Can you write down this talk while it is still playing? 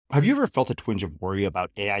Have you ever felt a twinge of worry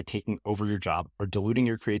about AI taking over your job or diluting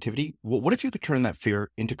your creativity? Well, what if you could turn that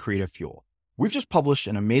fear into creative fuel? We've just published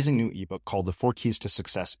an amazing new ebook called The 4 Keys to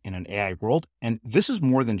Success in an AI World, and this is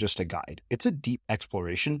more than just a guide. It's a deep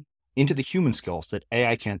exploration into the human skills that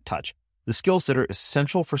AI can't touch, the skills that are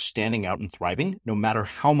essential for standing out and thriving, no matter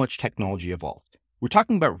how much technology evolves. We're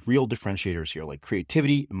talking about real differentiators here, like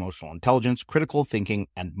creativity, emotional intelligence, critical thinking,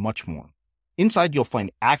 and much more. Inside, you'll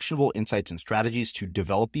find actionable insights and strategies to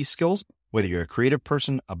develop these skills, whether you're a creative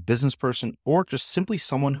person, a business person, or just simply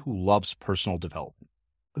someone who loves personal development.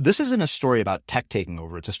 This isn't a story about tech taking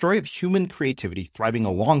over. It's a story of human creativity thriving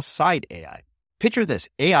alongside AI. Picture this,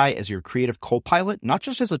 AI as your creative co-pilot, not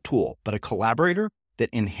just as a tool, but a collaborator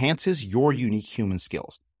that enhances your unique human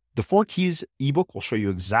skills. The 4 Keys ebook will show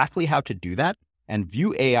you exactly how to do that and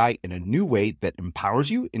view AI in a new way that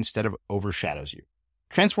empowers you instead of overshadows you.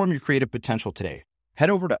 Transform your creative potential today. Head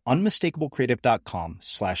over to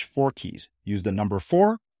unmistakablecreative.com/4keys. Use the number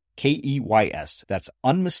 4, KEYS. That's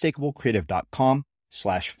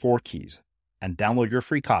unmistakablecreative.com/4keys and download your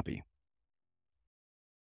free copy.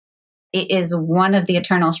 It is one of the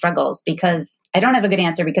eternal struggles, because I don't have a good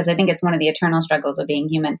answer, because I think it's one of the eternal struggles of being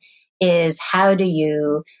human, is how do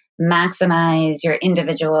you maximize your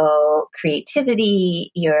individual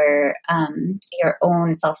creativity, your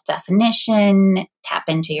own self-definition, tap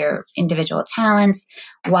into your individual talents,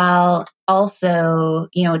 while also,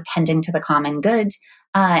 tending to the common good,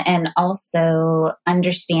 and also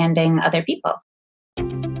understanding other people.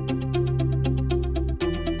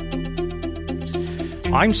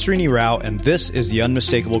 I'm Srini Rao, and this is the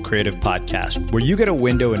Unmistakable Creative Podcast, where you get a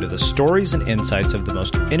window into the stories and insights of the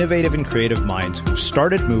most innovative and creative minds who've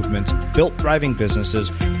started movements, built thriving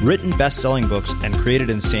businesses, written best-selling books, and created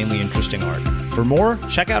insanely interesting art. For more,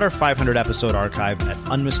 check out our 500-episode archive at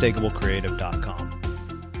unmistakablecreative.com.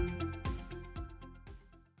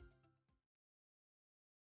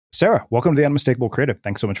 Sarah, welcome to the Unmistakable Creative.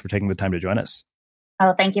 Thanks so much for taking the time to join us.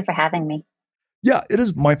 Oh, thank you for having me. Yeah, it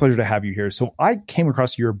is my pleasure to have you here. So I came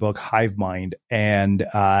across your book, Hive Mind, and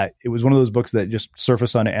it was one of those books that just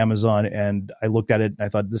surfaced on Amazon, and I looked at it and I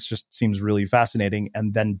thought, this just seems really fascinating.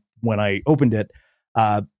 And then when I opened it,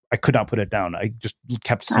 I could not put it down. I just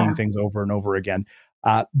kept seeing things over and over again.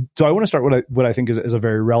 So I want to start with what I think is a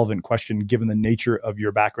very relevant question, given the nature of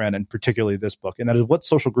your background, and particularly this book. And that is, what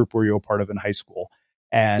social group were you a part of in high school?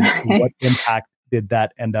 And what impact did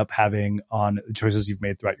that end up having on the choices you've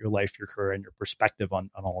made throughout your life, your career, and your perspective on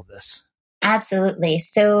all of this? Absolutely.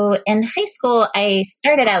 So in high school, I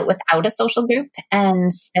started out without a social group.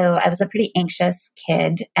 And so I was a pretty anxious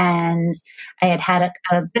kid, and I had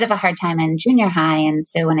a bit of a hard time in junior high. And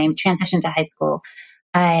so when I transitioned to high school,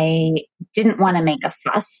 I didn't want to make a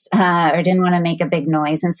fuss or didn't want to make a big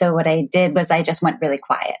noise. And so what I did was I just went really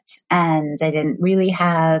quiet, and I didn't really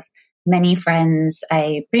have many friends.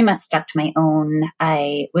 I pretty much stuck to my own.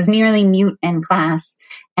 I was nearly mute in class.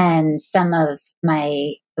 And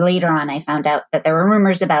later on, I found out that there were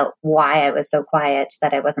rumors about why I was so quiet,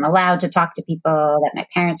 that I wasn't allowed to talk to people, that my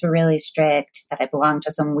parents were really strict, that I belonged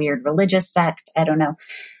to some weird religious sect. I don't know.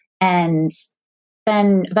 And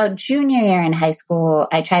then about junior year in high school,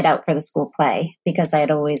 I tried out for the school play because I had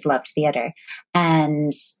always loved theater.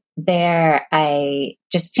 And there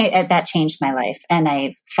that changed my life. And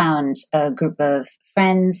I found a group of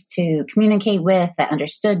friends to communicate with that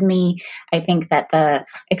understood me. I think that the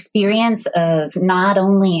experience of not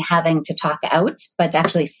only having to talk out, but to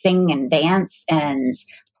actually sing and dance and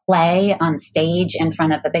play on stage in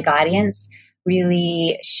front of a big audience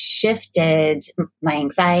really shifted my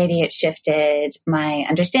anxiety. It shifted my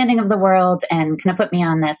understanding of the world, and kind of put me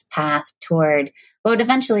on this path toward what would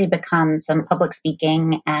eventually become some public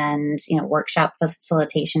speaking and, workshop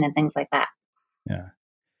facilitation and things like that. Yeah.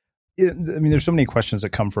 I mean, there's so many questions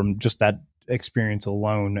that come from just that experience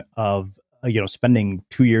alone of, spending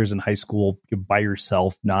 2 years in high school by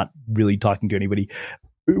yourself, not really talking to anybody.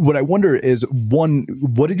 What I wonder is, one,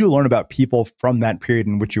 what did you learn about people from that period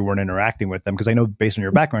in which you weren't interacting with them? Because I know, based on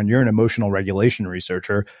your background, you're an emotional regulation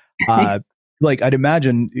researcher. I'd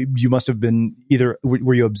imagine you must have been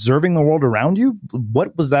were you observing the world around you?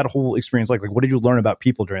 What was that whole experience like? Like, what did you learn about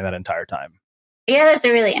people during that entire time? Yeah, that's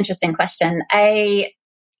a really interesting question. I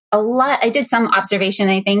did some observation,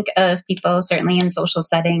 I think, of people, certainly in social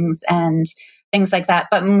settings and things like that,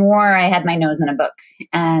 but more I had my nose in a book.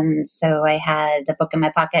 And so I had a book in my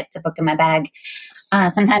pocket, a book in my bag,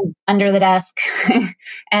 sometimes under the desk.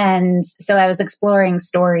 And so I was exploring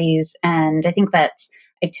stories. And I think that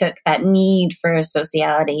I took that need for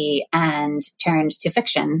sociality and turned to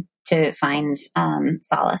fiction to find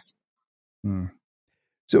solace.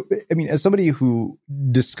 So, I mean, as somebody who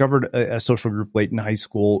discovered a social group late in high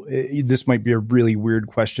school, this might be a really weird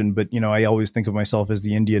question, but, I always think of myself as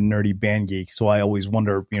the Indian nerdy band geek. So I always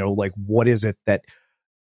wonder, like, what is it that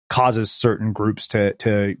causes certain groups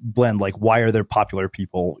to blend? Like, why are there popular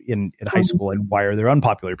people in high school and why are there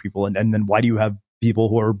unpopular people? And then why do you have people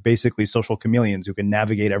who are basically social chameleons who can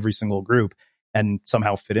navigate every single group and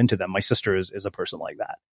somehow fit into them? My sister is a person like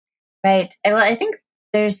that. Right. Well, I think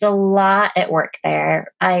there's a lot at work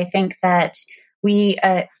there. I think that we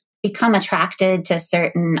become attracted to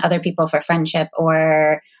certain other people for friendship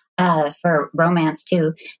or for romance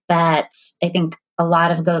too. That I think a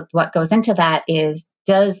lot of what goes into that is,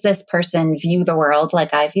 does this person view the world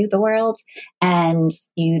like I view the world? And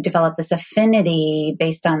you develop this affinity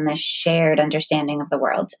based on this shared understanding of the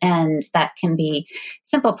world. And that can be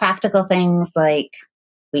simple, practical things like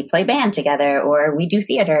we play band together, or we do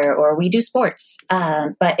theater, or we do sports.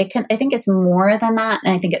 But I think it's more than that.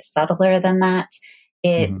 And I think it's subtler than that.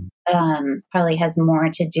 It probably has more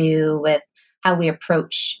to do with how we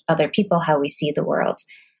approach other people, how we see the world.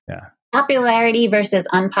 Yeah. Popularity versus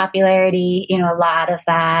unpopularity, a lot of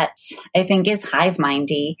that I think is hive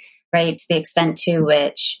mindy, right? To the extent to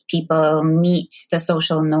which people meet the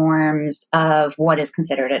social norms of what is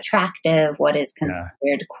considered attractive, what is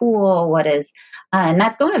considered cool, what is, and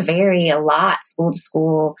that's going to vary a lot, school to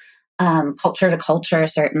school, culture to culture,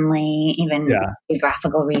 certainly, even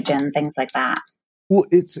geographical region, things like that. Well,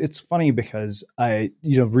 it's funny because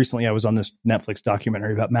recently I was on this Netflix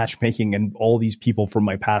documentary about matchmaking, and all these people from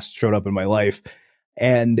my past showed up in my life.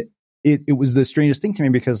 And it was the strangest thing to me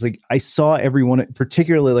because like I saw everyone,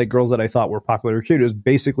 particularly like girls that I thought were popular or cute, it was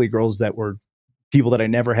basically girls that were people that I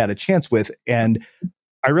never had a chance with. And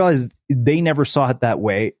I realized they never saw it that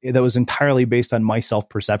way. That was entirely based on my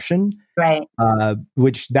self-perception. Right.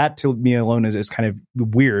 Which that to me alone is kind of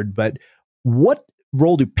weird. But what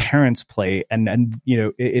role do parents play and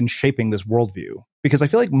in shaping this worldview? Because I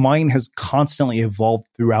feel like mine has constantly evolved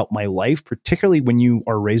throughout my life, particularly when you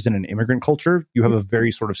are raised in an immigrant culture. You have a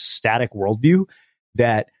very sort of static worldview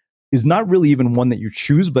that is not really even one that you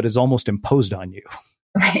choose, but is almost imposed on you.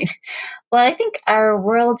 Right. Well, I think our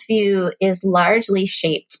worldview is largely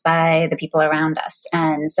shaped by the people around us.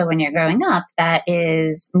 And so when you're growing up, that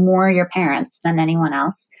is more your parents than anyone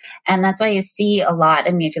else. And that's why you see a lot.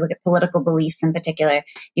 I mean, if you look at political beliefs in particular,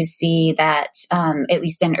 you see that at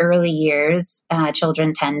least in early years,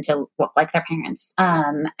 children tend to look like their parents.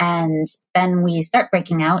 And then we start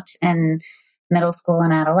breaking out in middle school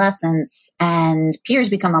and adolescence, and peers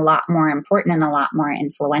become a lot more important and a lot more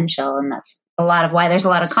influential. And that's a lot of why there's a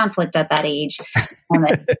lot of conflict at that age.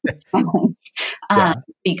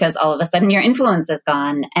 Because all of a sudden your influence is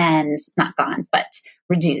gone, and not gone, but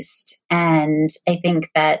reduced. And I think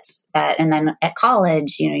that, and then at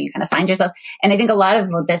college, you kind of find yourself. And I think a lot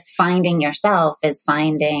of this finding yourself is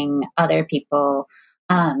finding other people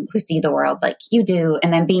who see the world like you do,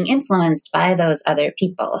 and then being influenced by those other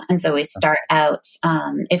people. And so we start out,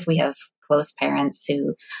 if we have close parents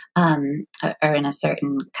who are in a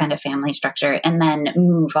certain kind of family structure, and then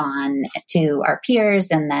move on to our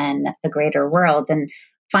peers and then the greater world. And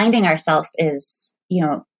finding ourselves is,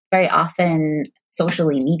 very often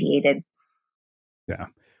socially mediated. Yeah.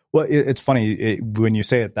 Well, it's funny when you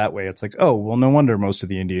say it that way. It's like, oh, well, no wonder most of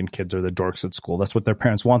the Indian kids are the dorks at school. That's what their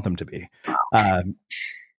parents want them to be.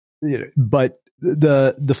 But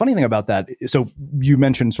the funny thing about that, so you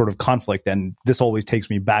mentioned sort of conflict, and this always takes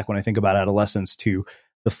me back when I think about adolescence to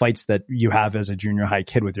the fights that you have as a junior high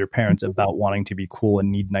kid with your parents about wanting to be cool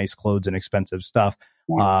and need nice clothes and expensive stuff.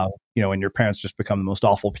 And your parents just become the most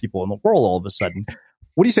awful people in the world all of a sudden.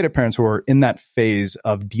 What do you say to parents who are in that phase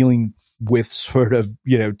of dealing with sort of,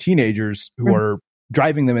 teenagers who are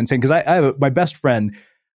driving them insane? Because I have my best friend,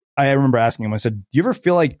 I remember asking him, I said, do you ever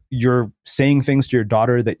feel like you're saying things to your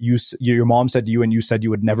daughter that your mom said to you and you said you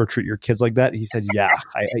would never treat your kids like that? He said, yeah,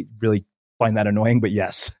 I really find that annoying, but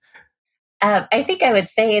yes. I think I would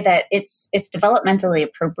say that it's developmentally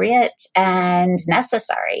appropriate and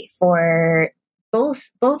necessary for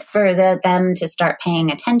both for them to start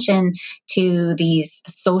paying attention to these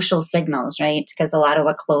social signals, right? Because a lot of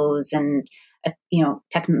what clothes and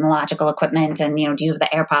technological equipment and do you have the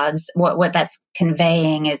AirPods? What that's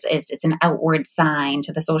conveying is it's an outward sign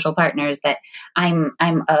to the social partners that I'm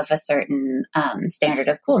of a certain standard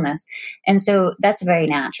of coolness, and so that's very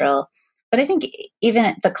natural. But I think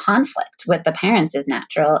even the conflict with the parents is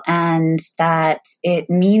natural, and that it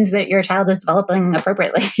means that your child is developing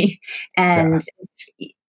appropriately. And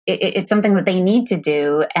it's something that they need to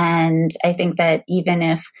do. And I think that even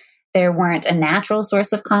if there weren't a natural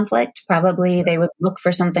source of conflict, probably they would look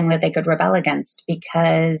for something that they could rebel against,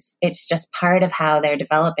 because it's just part of how they're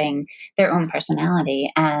developing their own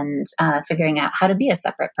personality and figuring out how to be a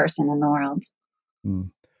separate person in the world.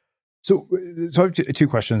 So I have two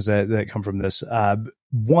questions that come from this.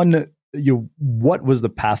 One, what was the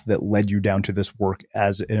path that led you down to this work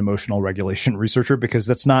as an emotional regulation researcher? Because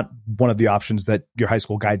that's not one of the options that your high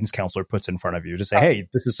school guidance counselor puts in front of you to say, hey,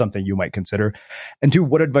 this is something you might consider. And two,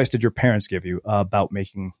 what advice did your parents give you about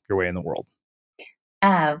making your way in the world?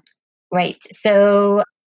 Right. So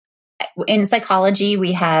in psychology,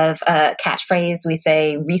 we have a catchphrase. We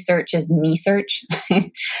say research is me search,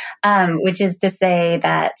 which is to say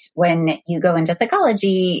that when you go into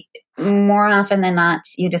psychology, more often than not,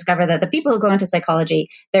 you discover that the people who go into psychology,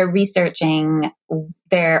 they're researching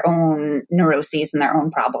their own neuroses and their own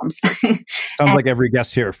problems. Sounds like every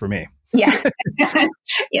guest here for me. Yeah.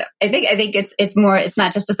 Yeah. I think it's more, it's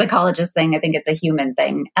not just a psychologist thing. I think it's a human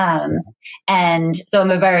thing. And so I'm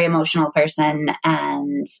a very emotional person,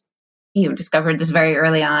 and discovered this very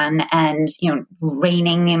early on, and,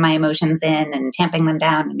 reining in my emotions in and tamping them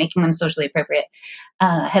down and making them socially appropriate,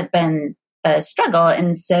 has been a struggle.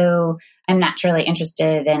 And so I'm naturally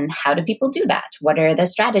interested in how do people do that? What are the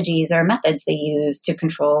strategies or methods they use to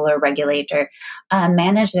control or regulate or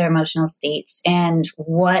manage their emotional states? And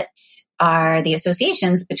what are the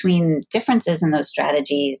associations between differences in those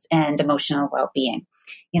strategies and emotional well-being?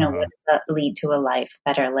 What does that lead to a life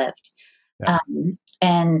better lived? Yeah.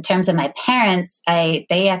 In terms of my parents, they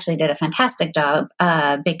actually did a fantastic job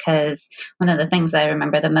because one of the things I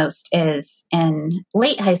remember the most is in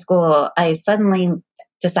late high school, I suddenly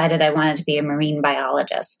decided I wanted to be a marine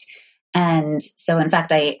biologist. And so, in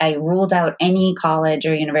fact, I ruled out any college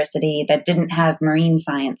or university that didn't have marine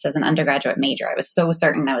science as an undergraduate major. I was so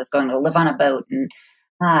certain I was going to live on a boat and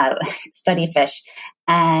study fish.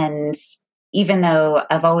 And even though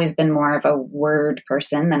I've always been more of a word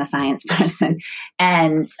person than a science person.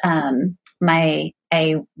 And I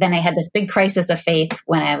had this big crisis of faith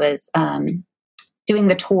when I was doing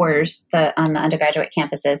the tours on the undergraduate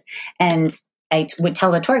campuses. And I would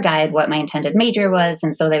tell the tour guide what my intended major was.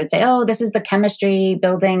 And so they would say, oh, this is the chemistry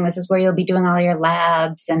building. This is where you'll be doing all your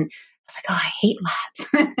labs. And I was like, oh, I hate labs.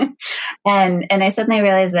 and I suddenly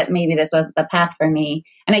realized that maybe this wasn't the path for me.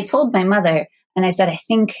 And I told my mother, and I said, I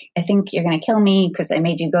think you're going to kill me because I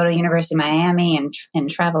made you go to University of Miami and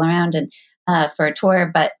travel around and for a tour.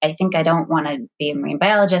 But I think I don't want to be a marine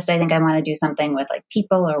biologist. I think I want to do something with like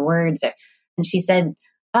people or words. And she said,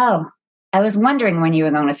 oh, I was wondering when you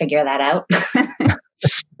were going to figure that out.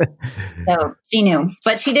 So she knew,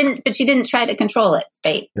 but she didn't try to control it.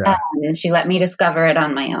 And she let me discover it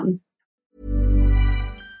on my own.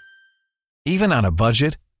 Even on a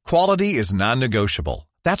budget, quality is non-negotiable.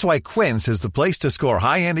 That's why Quince is the place to score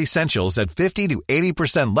high-end essentials at 50 to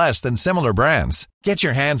 80% less than similar brands. Get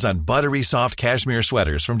your hands on buttery soft cashmere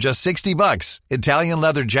sweaters from just $60, Italian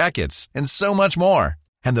leather jackets, and so much more.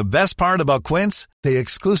 And the best part about Quince, they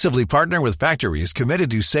exclusively partner with factories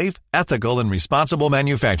committed to safe, ethical, and responsible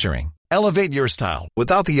manufacturing. Elevate your style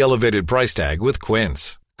without the elevated price tag with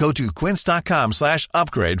Quince. Go to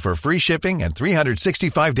quince.com/upgrade for free shipping and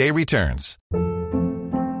 365-day returns.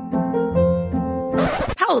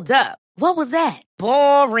 Hold up. What was that?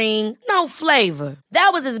 Boring. No flavor.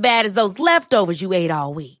 That was as bad as those leftovers you ate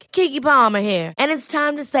all week. Keke Palmer here. And it's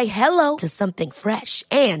time to say hello to something fresh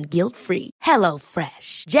and guilt-free. Hello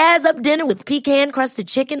Fresh. Jazz up dinner with pecan-crusted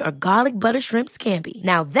chicken or garlic butter shrimp scampi.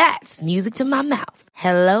 Now that's music to my mouth.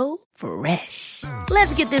 Hello Fresh.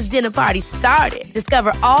 Let's get this dinner party started.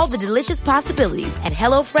 Discover all the delicious possibilities at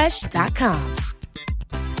HelloFresh.com.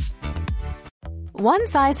 One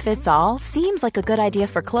size fits all seems like a good idea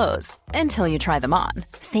for clothes until you try them on.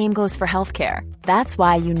 Same goes for healthcare. That's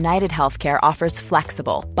why United Healthcare offers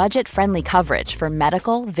flexible, budget-friendly coverage for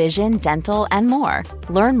medical, vision, dental, and more.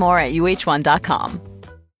 Learn more at UH1.com.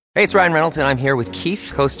 Hey, it's Ryan Reynolds, and I'm here with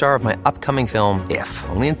Keith, co-star of my upcoming film, If,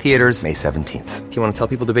 only in theaters May 17th. Do you want to tell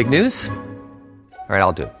people the big news? All right,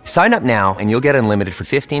 I'll do it. Sign up now and you'll get unlimited for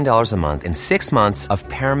 $15 a month and 6 months of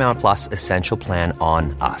Paramount Plus Essential Plan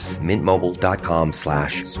on us.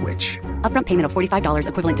 MintMobile.com/switch. Upfront payment of $45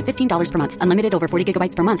 equivalent to $15 per month. Unlimited over 40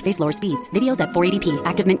 gigabytes per month. Face lower speeds. Videos at 480p.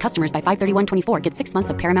 Active Mint customers by 531.24 get 6 months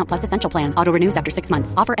of Paramount Plus Essential Plan. Auto renews after 6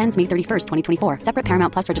 months. Offer ends May 31st, 2024. Separate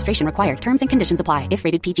Paramount Plus registration required. Terms and conditions apply if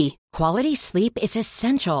rated PG. Quality sleep is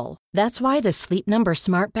essential. That's why the Sleep Number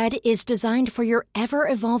Smart Bed is designed for your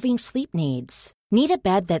ever-evolving sleep needs. Need a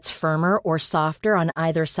bed that's firmer or softer on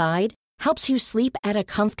either side? Helps you sleep at a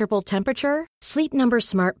comfortable temperature? Sleep Number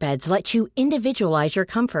Smart Beds let you individualize your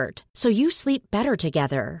comfort so you sleep better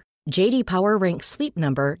together. JD Power ranks Sleep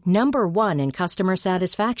Number number 1 in customer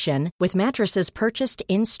satisfaction with mattresses purchased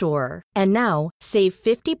in-store. And now, save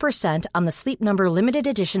 50% on the Sleep Number Limited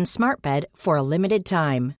Edition Smart Bed for a limited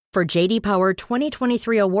time. For JD Power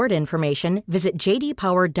 2023 award information, visit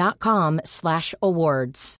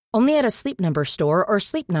jdpower.com/awards. Only at a Sleep Number store or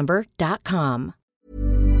sleepnumber.com.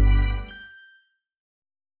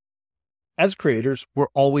 As creators, we're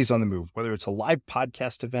always on the move. Whether it's a live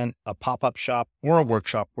podcast event, a pop-up shop, or a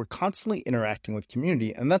workshop, we're constantly interacting with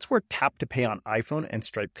community, and that's where Tap to Pay on iPhone and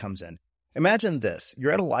Stripe comes in. Imagine this.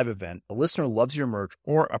 You're at a live event, a listener loves your merch,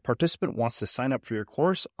 or a participant wants to sign up for your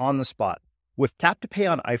course on the spot. With Tap to Pay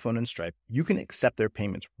on iPhone and Stripe, you can accept their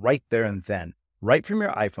payments right there and then, right from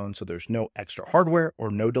your iPhone, so there's no extra hardware or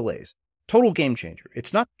no delays. Total game changer.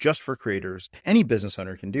 It's not just for creators. Any business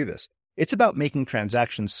owner can do this. It's about making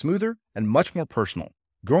transactions smoother and much more personal,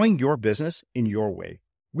 growing your business in your way.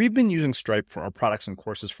 We've been using Stripe for our products and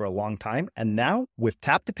courses for a long time, and now with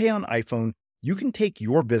Tap to Pay on iPhone, you can take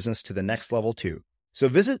your business to the next level too. So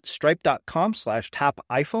visit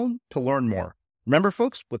stripe.com/tapiphone to learn more. Remember,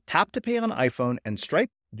 folks, with Tap to Pay on iPhone and Stripe,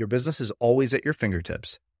 your business is always at your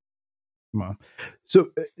fingertips. Well, so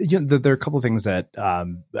there are a couple of things that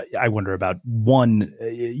I wonder about. One,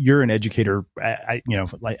 you're an educator. I know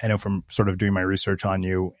from sort of doing my research on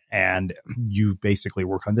you, and you basically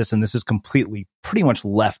work on this, and this is completely pretty much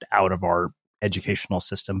left out of our educational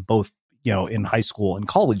system, both in high school and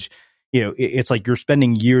college. It's like you're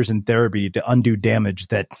spending years in therapy to undo damage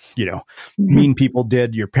that mean people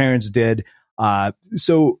did, your parents did.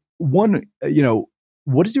 So one,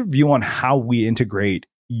 what is your view on how we integrate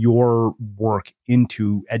your work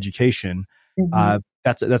into education?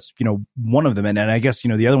 That's one of them, and I guess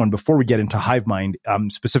the other one, before we get into HiveMind,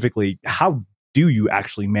 specifically, how do you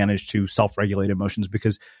actually manage to self-regulate emotions?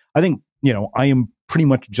 Because I think I am pretty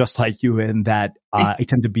much just like you in that I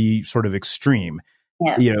tend to be sort of extreme.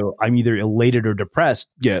 Yeah. I'm either elated or depressed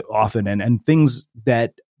often, and things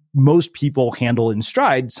that most people handle in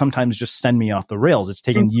stride sometimes just send me off the rails. It's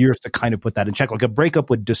taken years to kind of put that in check. Like a breakup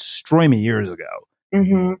would destroy me years ago.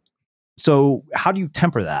 Mm-hmm. So how do you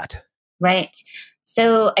temper that? Right.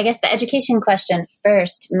 So I guess the education question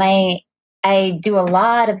first. I do a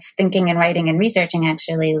lot of thinking and writing and researching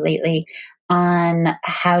actually lately on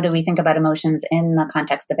how do we think about emotions in the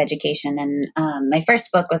context of education. And my first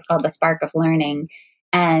book was called The Spark of Learning,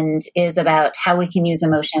 and is about how we can use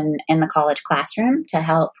emotion in the college classroom to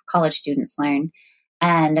help college students learn.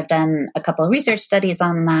 And I've done a couple of research studies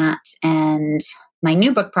on that. And my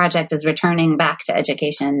new book project is returning back to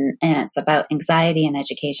education, and it's about anxiety in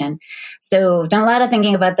education. So I've done a lot of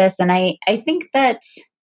thinking about this. And I think that,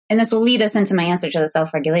 and this will lead us into my answer to the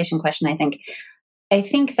self-regulation question, I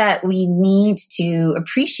think that we need to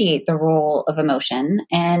appreciate the role of emotion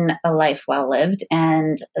in a life well lived,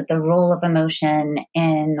 and the role of emotion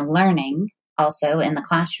in learning also in the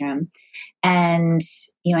classroom. And,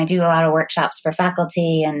 I do a lot of workshops for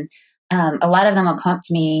faculty, and a lot of them will come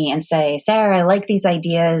to me and say, Sarah, I like these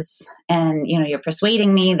ideas. And, you're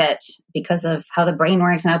persuading me that because of how the brain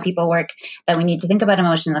works and how people work, that we need to think about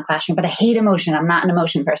emotion in the classroom. But I hate emotion. I'm not an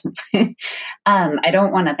emotion person. I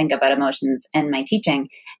don't want to think about emotions in my teaching.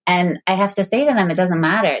 And I have to say to them, it doesn't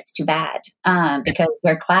matter. It's too bad, because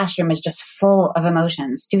their classroom is just full of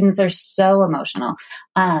emotions. Students are so emotional.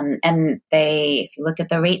 And if you look at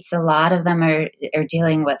the rates, a lot of them are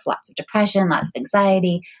dealing with lots of depression, lots of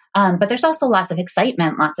anxiety. But there's also lots of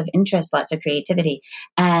excitement, lots of interest, lots of creativity.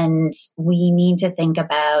 And we need to think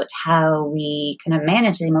about how we kind of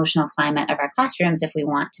manage the emotional climate of our classrooms if we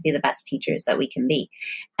want to be the best teachers that we can be.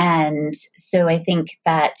 And so I think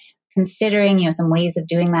that considering, some ways of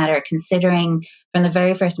doing that, or considering from the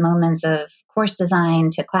very first moments of course design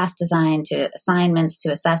to class design to assignments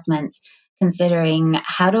to assessments, considering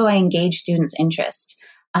how do I engage students' interest?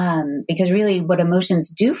 Because really what emotions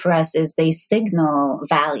do for us is they signal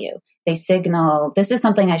value. They signal, this is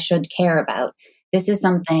something I should care about. This is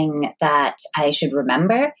something that I should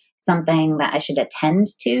remember, something that I should attend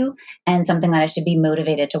to, and something that I should be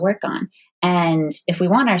motivated to work on. And if we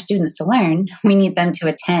want our students to learn, we need them to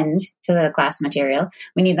attend to the class material.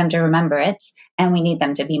 We need them to remember it, and we need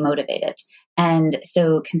them to be motivated. And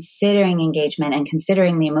so considering engagement and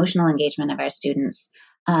considering the emotional engagement of our students,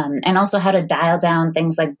 and also how to dial down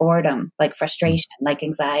things like boredom, like frustration, like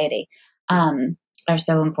anxiety, are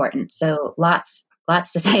so important. So lots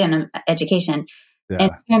to say on education. Yeah.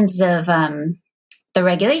 In terms of the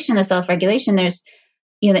regulation, the self-regulation, there's,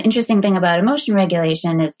 the interesting thing about emotion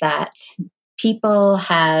regulation is that people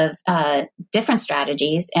have different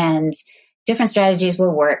strategies, and different strategies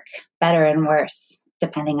will work better and worse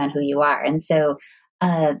depending on who you are. And so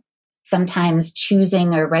sometimes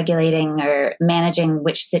choosing or regulating or managing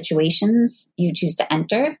which situations you choose to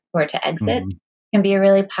enter or to exit can be a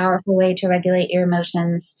really powerful way to regulate your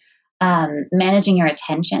emotions. Managing your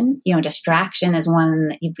attention, distraction is one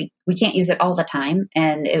that we can't use it all the time,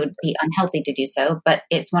 and it would be unhealthy to do so, but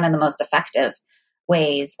it's one of the most effective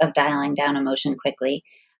ways of dialing down emotion quickly.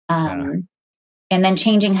 And then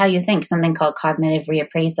changing how you think, something called cognitive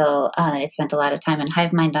reappraisal. I spent a lot of time in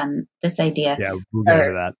HiveMind on this idea. Yeah, we'll get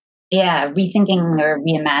into that. Yeah, rethinking or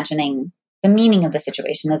reimagining the meaning of the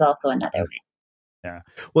situation is also another way. Yeah.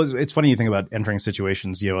 Well, it's funny you think about entering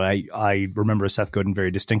situations. I remember Seth Godin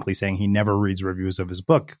very distinctly saying he never reads reviews of his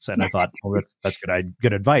books. And I thought, well, that's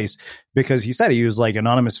good advice, because he said, he was like,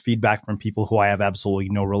 anonymous feedback from people who I have absolutely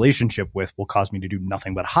no relationship with will cause me to do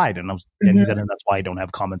nothing but hide. And he said, and that's why I don't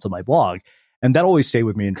have comments on my blog. And that always stayed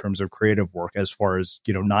with me in terms of creative work, as far as,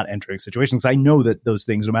 not entering situations. I know that those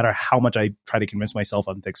things, no matter how much I try to convince myself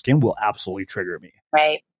I'm thick skinned, will absolutely trigger me.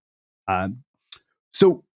 Right.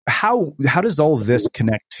 So how does all of this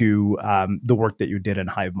connect to the work that you did in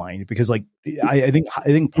HiveMind? Because I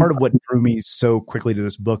think part of what drew me so quickly to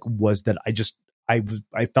this book was that I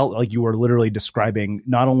felt like you were literally describing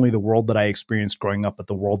not only the world that I experienced growing up, but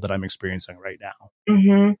the world that I'm experiencing right now.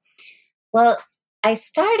 Mm-hmm. Well, I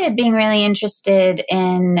started being really interested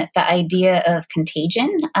in the idea of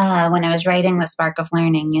contagion when I was writing The Spark of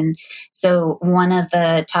Learning. And so one of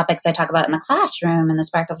the topics I talk about in the classroom in The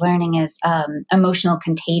Spark of Learning is emotional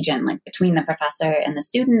contagion, like between the professor and the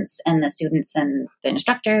students and the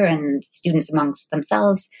instructor and students amongst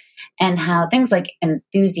themselves, and how things like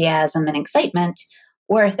enthusiasm and excitement,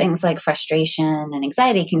 or things like frustration and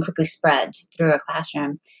anxiety, can quickly spread through a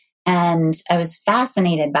classroom. And I was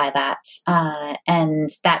fascinated by that. And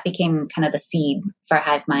that became kind of the seed for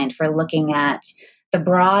HiveMind, for looking at the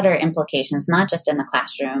broader implications, not just in the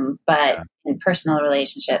classroom, but in personal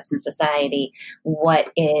relationships and society.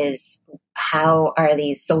 How are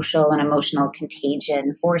these social and emotional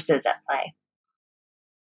contagion forces at play?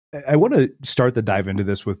 I want to start the dive into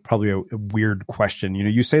this with probably a weird question.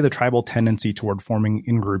 You say the tribal tendency toward forming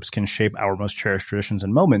in groups can shape our most cherished traditions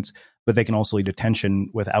and moments, but they can also lead to tension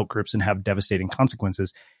with outgroups and have devastating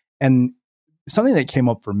consequences. And something that came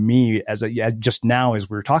up for me just now as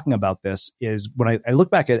we were talking about this is when I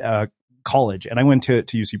look back at college, and I went to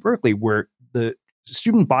UC Berkeley, where the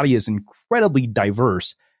student body is incredibly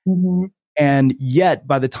diverse. Mm-hmm. And yet,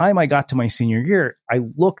 by the time I got to my senior year, I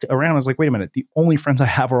looked around. I was like, wait a minute. The only friends I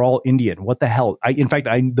have are all Indian. What the hell?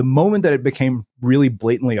 The moment that it became really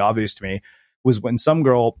blatantly obvious to me was when some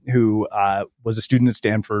girl who was a student at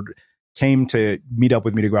Stanford came to meet up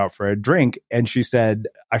with me to go out for a drink. And she said,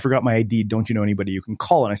 I forgot my ID. Don't you know anybody you can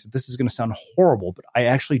call? And I said, this is going to sound horrible, but I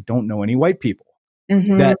actually don't know any white people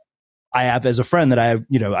that I have as a friend that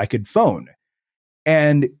I could phone.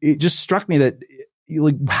 And it just struck me that,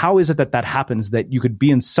 how is it that happens, that you could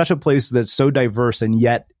be in such a place that's so diverse and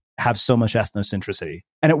yet have so much ethnocentricity?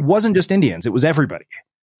 And it wasn't just Indians, it was everybody.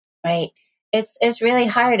 Right. It's really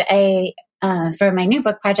hard. For my new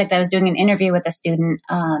book project, I was doing an interview with a student,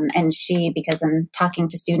 and because I'm talking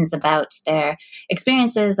to students about their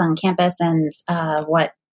experiences on campus and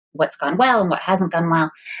what's gone well and what hasn't gone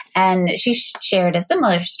well. And she shared a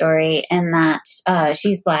similar story in that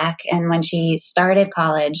she's Black, and when she started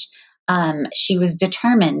college, she was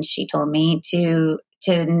determined, she told me, to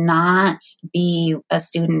not be a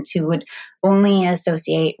student who would only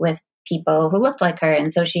associate with people who looked like her.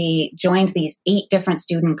 And so she joined these 8 different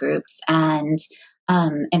student groups and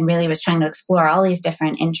really was trying to explore all these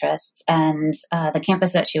different interests. And the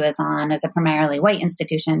campus that she was on is a primarily white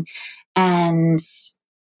institution. But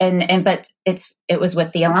it was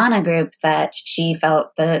with the Alana group that she felt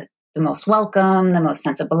the most welcome, the most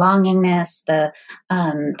sense of belongingness, that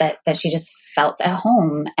she just felt at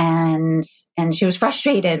home, and she was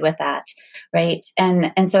frustrated with that, right?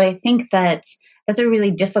 And so I think that that's a really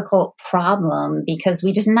difficult problem, because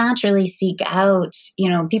we just naturally seek out,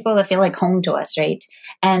 people that feel like home to us, right?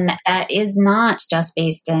 And that is not just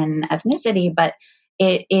based in ethnicity, but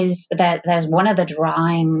it is that's one of the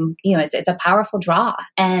drawing, it's a powerful draw,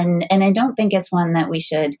 and I don't think it's one that we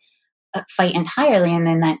should fight entirely. And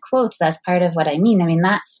in that quote, that's part of what I mean. I mean,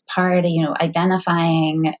 that's part of,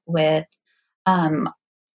 identifying with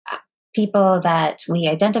people that we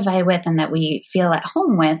identify with and that we feel at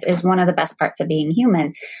home with is one of the best parts of being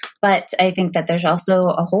human. But I think that there's also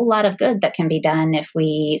a whole lot of good that can be done if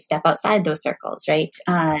we step outside those circles, right?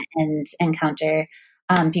 And encounter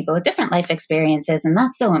people with different life experiences. And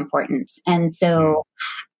that's so important. And so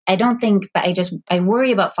I don't think, but I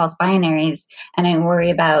worry about false binaries, and I worry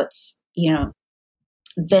about,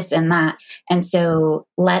 this and that. And so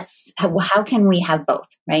how can we have both,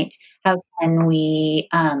 right? How can we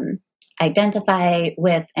identify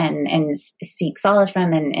with and seek solace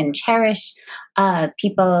from and cherish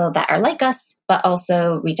people that are like us, but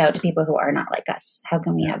also reach out to people who are not like us? How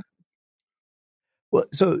can we have? Well,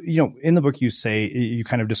 so, in the book, you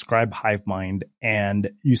kind of describe hive mind,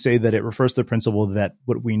 and you say that it refers to the principle that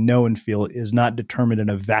what we know and feel is not determined in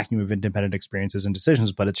a vacuum of independent experiences and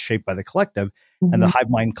decisions, but it's shaped by the collective. Mm-hmm. And the hive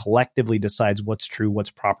mind collectively decides what's true,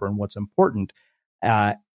 what's proper, and what's important.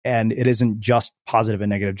 And it isn't just positive and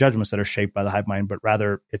negative judgments that are shaped by the hive mind, but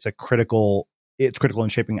rather it's critical in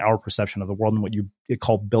shaping our perception of the world and what you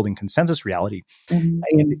call building consensus reality. Mm-hmm.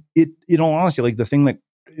 And in all honesty, like the thing that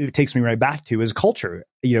it takes me right back to is culture.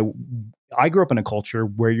 I grew up in a culture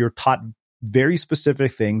where you're taught very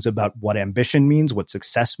specific things about what ambition means, what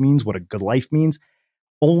success means, what a good life means,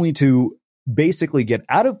 only to basically get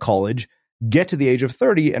out of college, get to the age of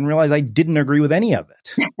 30 and realize I didn't agree with any of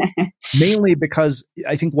it. Mainly because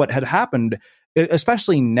I think what had happened,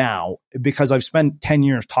 especially now, because I've spent 10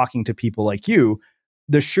 years talking to people like you,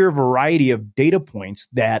 the sheer variety of data points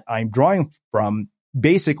that I'm drawing from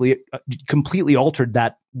basically completely altered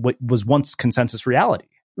that what was once consensus reality.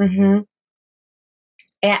 Mm-hmm.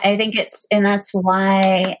 Yeah, I think that's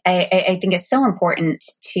why I think it's so important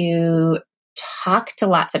to talk to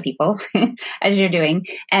lots of people as you're doing,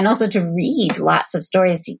 and also to read lots of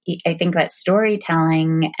stories. I think that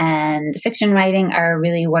storytelling and fiction writing are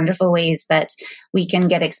really wonderful ways that we can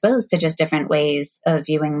get exposed to just different ways of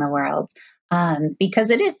viewing the world.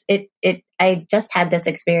 Because I just had this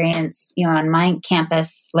experience, on my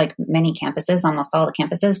campus, like many campuses, almost all the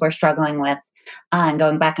campuses we're struggling with,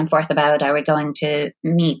 going back and forth about, are we going to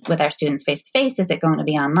meet with our students face to face? Is it going to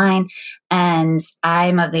be online? And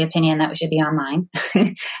I'm of the opinion that we should be online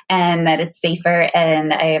and that it's safer.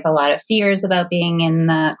 And I have a lot of fears about being in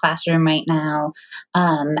the classroom right now.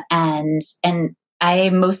 And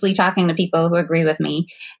I'm mostly talking to people who agree with me.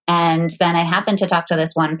 And then I happen to talk to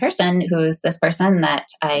this one person who's this person that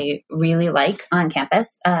I really like on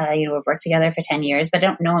campus. We've worked together for 10 years, but I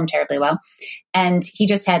don't know him terribly well. And he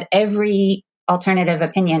just had every alternative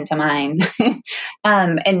opinion to mine.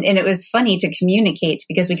 And it was funny to communicate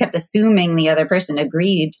because we kept assuming the other person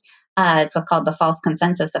agreed. It's called the false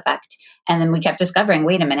consensus effect. And then we kept discovering,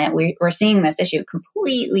 wait a minute, we're seeing this issue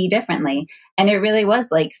completely differently. And it really was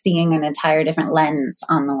like seeing an entire different lens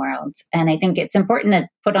on the world. And I think it's important to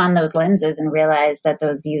put on those lenses and realize that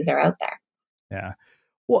those views are out there. Yeah.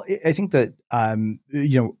 Well, I think that,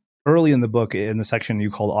 early in the book, in the section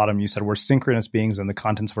you called Autumn, you said we're synchronous beings and the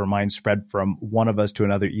contents of our minds spread from one of us to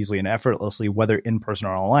another easily and effortlessly, whether in person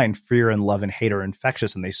or online. Fear and love and hate are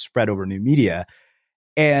infectious and they spread over new media.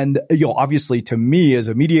 And, obviously to me as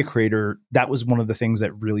a media creator, that was one of the things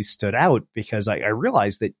that really stood out because I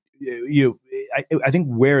realized that, I think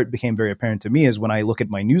where it became very apparent to me is when I look at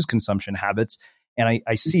my news consumption habits and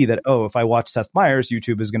I see that, if I watch Seth Meyers,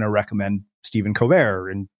 YouTube is going to recommend Stephen Colbert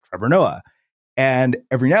and Trevor Noah. And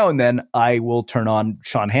every now and then I will turn on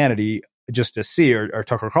Sean Hannity just to see, or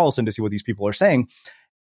Tucker Carlson to see what these people are saying.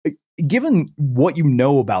 Given what you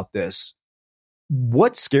know about this,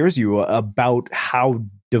 what scares you about how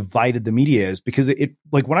divided the media is? Because it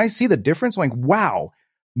like when I see the difference, I'm like, wow,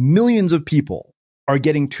 millions of people are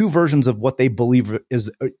getting two versions of what they believe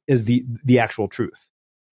is the actual truth.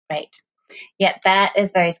 Right. Yeah, that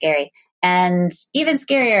is very scary. And even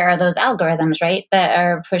scarier are those algorithms, right, that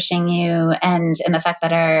are pushing you and the fact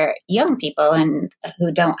that our young people and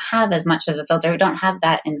who don't have as much of a filter, who don't have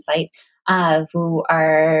that insight, who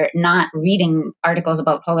are not reading articles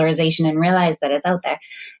about polarization and realize that it's out there,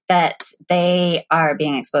 that they are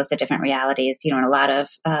being exposed to different realities. And a lot of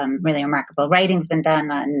really remarkable writing's been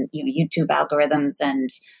done on YouTube algorithms and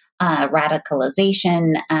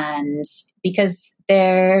radicalization, and because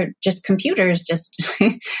they're just computers just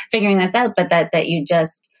figuring this out, but that you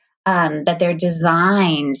just that they're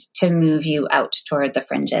designed to move you out toward the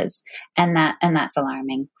fringes, and that's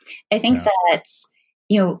alarming. I think that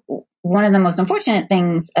one of the most unfortunate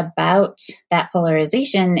things about that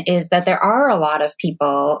polarization is that there are a lot of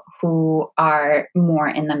people who are more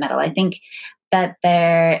in the middle. I think that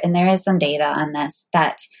there is some data on this,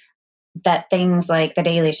 that things like The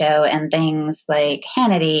Daily Show and things like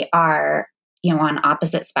Hannity are, on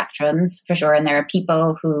opposite spectrums for sure. And there are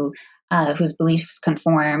people whose beliefs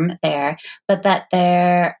conform there, but that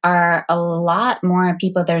there are a lot more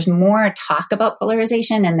people. There's more talk about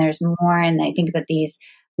polarization, and there's more. And I think that these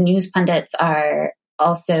news pundits are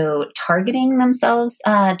also targeting themselves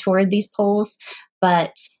toward these polls.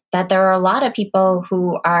 But that there are a lot of people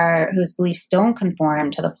whose beliefs don't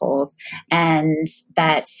conform to the polls, and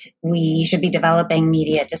that we should be developing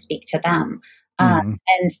media to speak to them.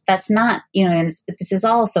 And that's not, this is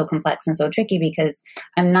all so complex and so tricky, because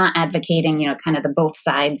I'm not advocating, kind of the both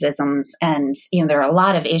sides-isms. And, there are a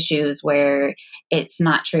lot of issues where it's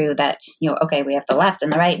not true that, okay, we have the left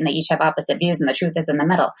and the right and they each have opposite views and the truth is in the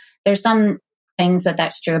middle. There's some things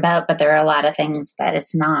that's true about, but there are a lot of things that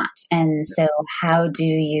it's not. And so how do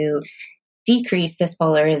you decrease this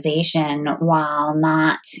polarization while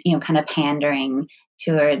not, kind of pandering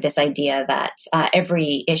to this idea that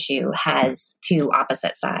every issue has two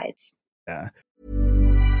opposite sides? Yeah.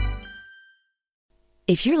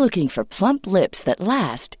 If you're looking for plump lips that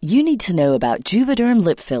last, you need to know about Juvederm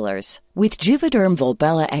lip fillers. With Juvederm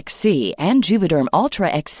Volbella XC and Juvederm Ultra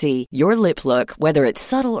XC, your lip look, whether it's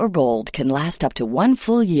subtle or bold, can last up to 1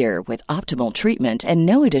 full year with optimal treatment and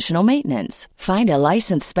no additional maintenance. Find a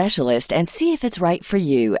licensed specialist and see if it's right for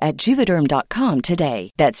you at Juvederm.com today.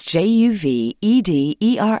 That's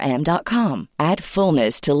JUVEDERM.com. Add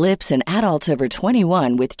fullness to lips in adults over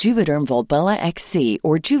 21 with Juvederm Volbella XC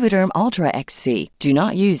or Juvederm Ultra XC. Do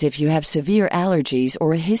not use if you have severe allergies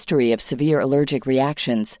or a history of severe allergic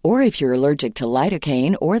reactions, or if you're allergic to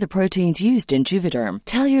lidocaine or the proteins used in Juvederm.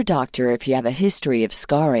 Tell your doctor if you have a history of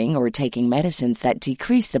scarring or taking medicines that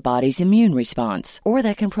decrease the body's immune response or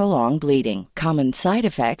that can prolong bleeding. Common side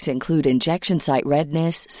effects include injection site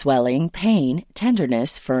redness, swelling, pain,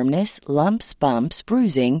 tenderness, firmness, lumps, bumps,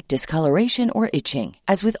 bruising, discoloration, or itching.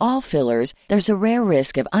 As with all fillers, there's a rare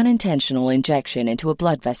risk of unintentional injection into a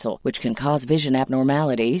blood vessel, which can cause vision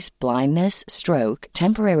abnormalities, blindness, stroke,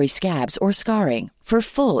 temporary scabs, or scarring. For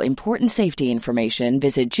full, important safety information,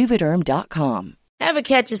 visit Juvederm.com. Ever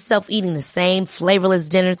catch yourself eating the same flavorless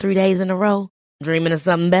dinner 3 days in a row? Dreaming of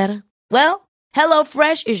something better? Well,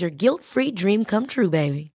 HelloFresh is your guilt-free dream come true,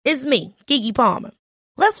 baby. It's me, Keke Palmer.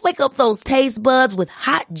 Let's wake up those taste buds with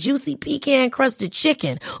hot, juicy pecan-crusted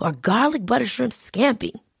chicken or garlic butter shrimp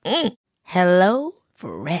scampi. Hello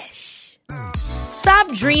Fresh. Stop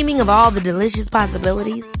dreaming of all the delicious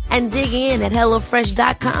possibilities and dig in at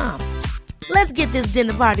HelloFresh.com. Let's get this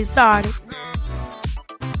dinner party started.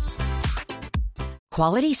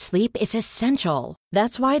 Quality sleep is essential.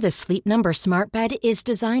 That's why the Sleep Number Smart Bed is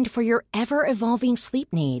designed for your ever-evolving sleep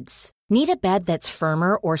needs. Need a bed that's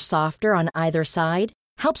firmer or softer on either side?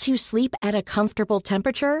 Helps you sleep at a comfortable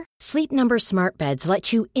temperature? Sleep Number Smart Beds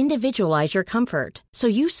let you individualize your comfort, so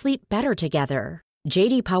you sleep better together.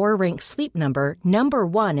 J.D. Power ranks Sleep Number number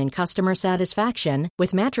 1 in customer satisfaction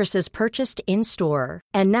with mattresses purchased in-store.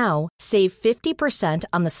 And now, save 50%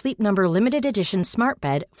 on the Sleep Number Limited Edition Smart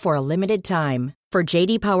Bed for a limited time. For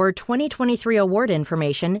J.D. Power 2023 award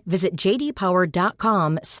information, visit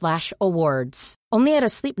jdpower.com/awards. Only at a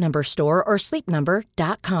Sleep Number store or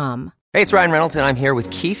sleepnumber.com. Hey, it's Ryan Reynolds, and I'm here with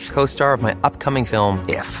Keith, co-star of my upcoming film,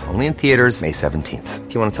 If, only in theaters May 17th.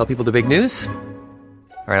 Do you want to tell people the big news?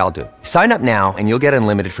 All right, I'll do it. Sign up now and you'll get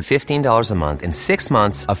unlimited for $15 a month and 6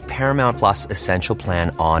 months of Paramount Plus Essential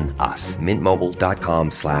Plan on us.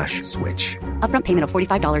 MintMobile.com/switch. Upfront payment of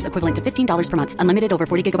 $45 equivalent to $15 per month. Unlimited over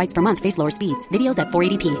 40 gigabytes per month. Face lower speeds. Videos at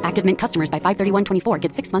 480p. Active Mint customers by 531.24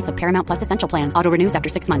 get 6 months of Paramount Plus Essential Plan. Auto renews after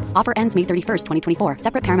 6 months. Offer ends May 31st, 2024.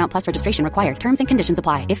 Separate Paramount Plus registration required. Terms and conditions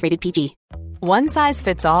apply if rated PG. One size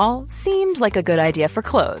fits all seemed like a good idea for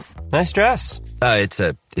clothes. Nice dress. It's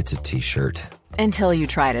a t-shirt. Until you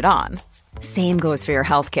tried it on. Same goes for your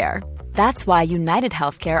healthcare. That's why United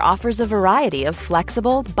Healthcare offers a variety of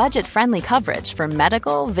flexible, budget-friendly coverage for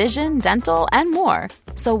medical, vision, dental, and more.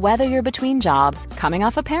 So whether you're between jobs, coming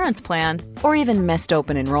off a parent's plan, or even missed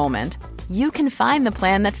open enrollment, you can find the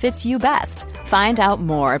plan that fits you best. Find out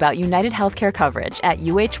more about United Healthcare coverage at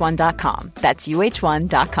UH1.com. That's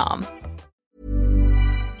UH1.com.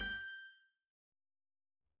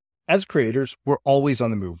 As creators, we're always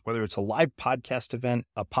on the move. Whether it's a live podcast event,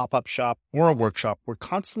 a pop-up shop, or a workshop, we're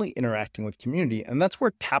constantly interacting with community, and that's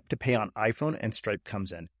where Tap to Pay on iPhone and Stripe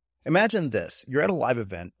comes in. Imagine this. You're at a live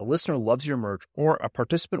event, a listener loves your merch, or a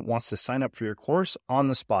participant wants to sign up for your course on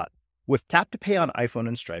the spot. With Tap to Pay on iPhone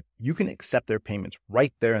and Stripe, you can accept their payments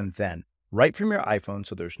right there and then, right from your iPhone,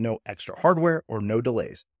 so there's no extra hardware or no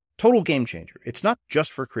delays. Total game changer. It's not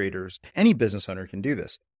just for creators. Any business owner can do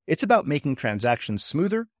this. It's about making transactions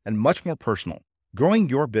smoother and much more personal, growing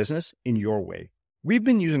your business in your way. We've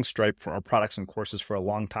been using Stripe for our products and courses for a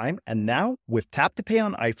long time, and now with Tap to Pay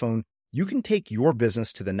on iPhone, you can take your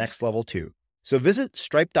business to the next level too. So visit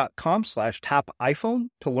stripe.com/tapiphone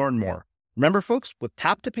to learn more. Remember, folks, with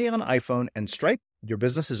Tap to Pay on iPhone and Stripe, your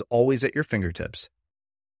business is always at your fingertips.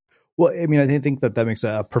 Well, I mean, I think that makes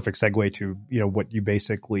a perfect segue to, what you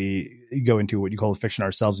basically go into, what you call the fiction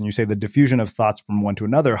ourselves. And you say the diffusion of thoughts from one to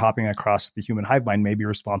another, hopping across the human hive mind may be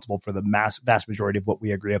responsible for the vast majority of what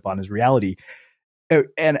we agree upon as reality.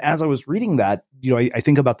 And as I was reading that, I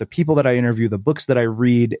think about the people that I interview, the books that I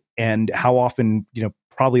read, and how often,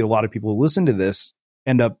 probably a lot of people who listen to this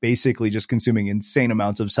end up basically just consuming insane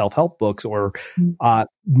amounts of self-help books or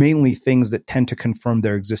mainly things that tend to confirm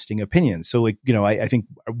their existing opinions. So I think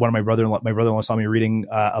one of my brother-in-law saw me reading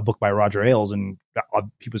a book by Roger Ailes, and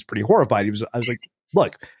he was pretty horrified. I was like,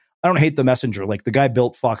 look, I don't hate the messenger. Like, the guy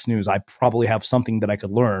built Fox News. I probably have something that I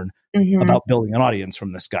could learn about building an audience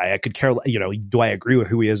from this guy. I could care, do I agree with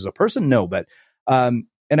who he is as a person? No, but and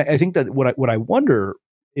I think that what I wonder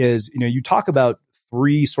is, you talk about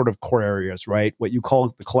three sort of core areas, right? What you call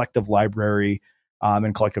the collective library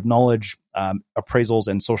and collective knowledge, appraisals,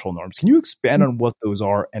 and social norms. Can you expand on what those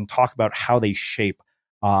are and talk about how they shape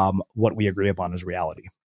what we agree upon as reality?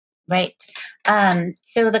 Right.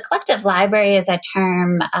 So the collective library is a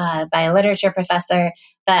term by a literature professor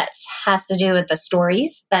that has to do with the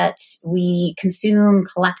stories that we consume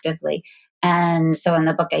collectively. And so in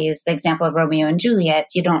the book, I use the example of Romeo and Juliet.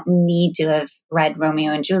 You don't need to have read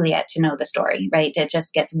Romeo and Juliet to know the story, right? It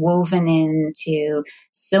just gets woven into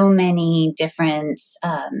so many different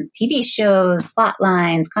TV shows, plot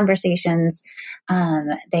lines, conversations.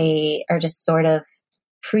 They are just sort of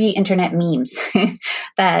pre-internet memes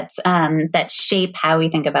that shape how we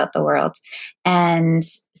think about the world. And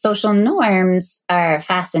social norms are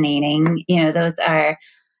fascinating. Those are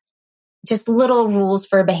just little rules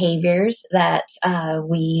for behaviors that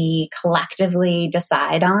we collectively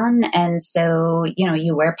decide on. And so,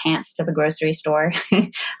 you wear pants to the grocery store,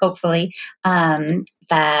 hopefully,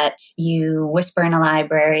 that you whisper in a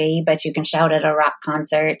library, but you can shout at a rock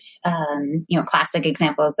concert. Classic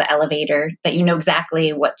example is the elevator, that you know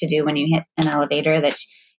exactly what to do when you hit an elevator, that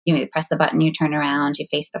you press the button, you turn around, you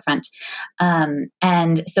face the front.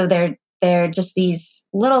 And so they're just these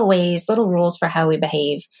little ways, little rules for how we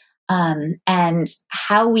behave. And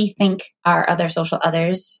how we think our other social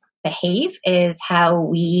others behave is how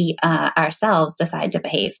we ourselves decide to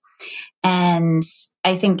behave. And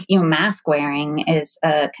I think, mask wearing is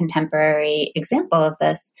a contemporary example of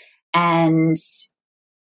this. And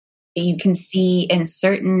you can see in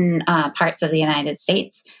certain parts of the United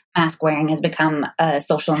States, mask wearing has become a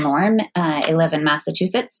social norm. I live in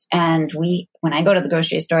Massachusetts, and when I go to the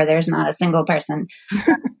grocery store, there's not a single person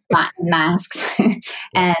not in masks.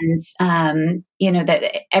 And,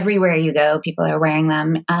 that everywhere you go, people are wearing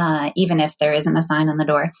them, even if there isn't a sign on the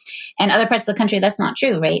door. And other parts of the country, that's not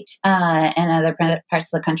true, right? In other parts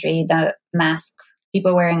of the country,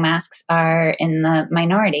 people wearing masks are in the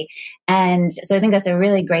minority. And so I think that's a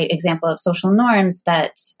really great example of social norms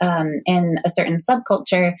that in a certain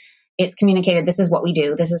subculture, it's communicated, this is what we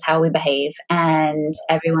do, this is how we behave, and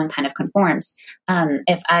everyone kind of conforms.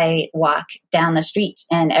 If I walk down the street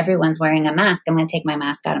and everyone's wearing a mask, I'm going to take my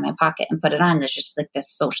mask out of my pocket and put it on. There's just like this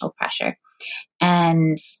social pressure.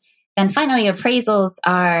 And then finally, appraisals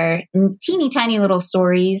are teeny tiny little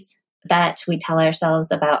stories that we tell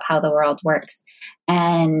ourselves about how the world works.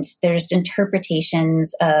 And there's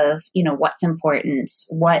interpretations of, what's important,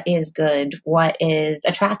 what is good, what is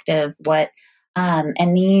attractive,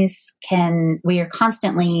 and we are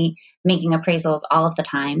constantly making appraisals all of the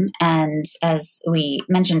time. And as we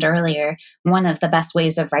mentioned earlier, one of the best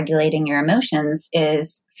ways of regulating your emotions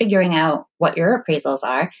is figuring out what your appraisals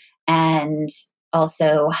are and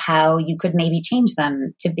also how you could maybe change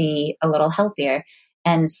them to be a little healthier.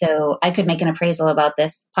 And so I could make an appraisal about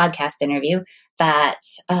this podcast interview that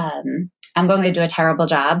I'm going to do a terrible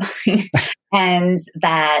job and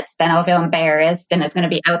that then I'll feel embarrassed and it's going to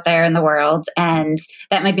be out there in the world. And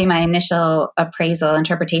that might be my initial appraisal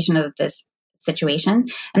interpretation of this situation.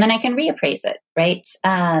 And then I can reappraise it, right?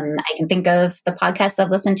 I can think of the podcasts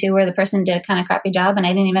I've listened to where the person did a kind of crappy job and I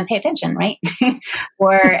didn't even pay attention, right?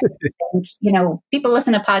 Or, people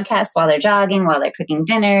listen to podcasts while they're jogging, while they're cooking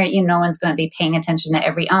dinner. No one's going to be paying attention to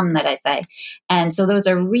every that I say. And so those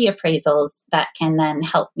are reappraisals that can then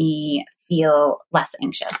help me feel less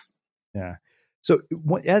anxious. Yeah. So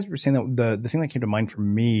as you were saying that, the thing that came to mind for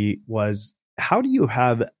me was, how do you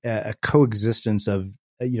have a coexistence of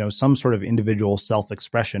some sort of individual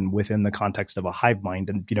self-expression within the context of a hive mind?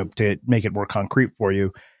 And, to make it more concrete for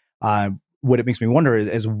you, what it makes me wonder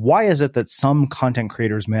is why is it that some content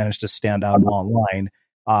creators manage to stand out online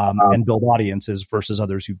and build audiences versus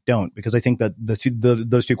others who don't? Because I think that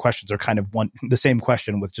those two questions are kind of the same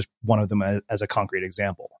question, with just one of them as a concrete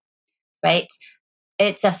example. Right.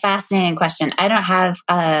 It's a fascinating question. I don't have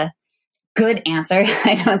a good answer.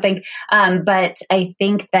 I don't think, but I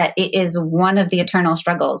think that it is one of the eternal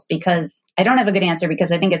struggles, because I don't have a good answer,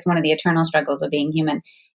 because I think it's one of the eternal struggles of being human,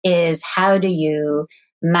 is how do you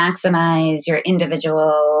maximize your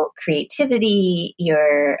individual creativity,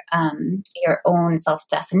 your own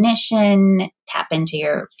self-definition, tap into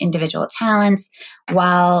your individual talents,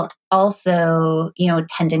 while also,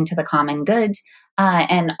 tending to the common good,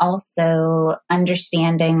 and also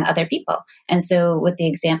understanding other people. And so with the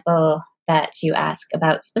example that you ask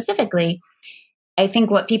about specifically, I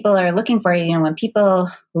think what people are looking for, when people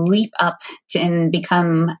leap up and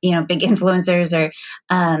become, big influencers or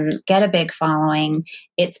get a big following,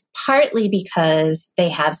 it's partly because they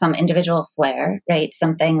have some individual flair, right?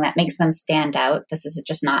 Something that makes them stand out. This is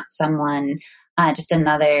just not someone, just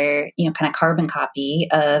another, kind of carbon copy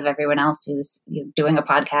of everyone else who's doing a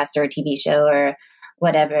podcast or a TV show or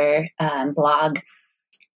whatever, blog.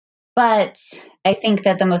 But I think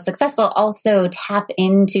that the most successful also tap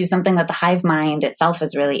into something that the hive mind itself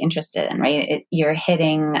is really interested in, right? You're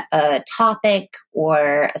hitting a topic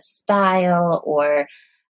or a style or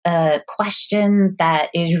a question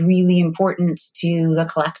that is really important to the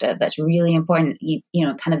collective, that's really important.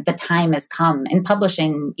 Kind of the time has come. In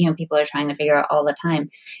publishing, people are trying to figure out all the time,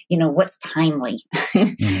 what's timely.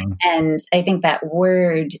 Mm-hmm. And I think that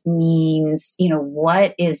word means,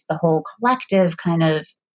 what is the whole collective kind of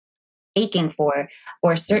aching for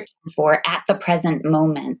or searching for at the present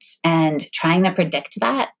moment, and trying to predict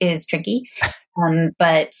that is tricky.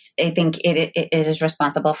 But I think it is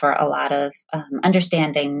responsible for a lot of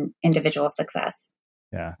understanding individual success.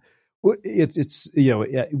 Yeah. Well, it's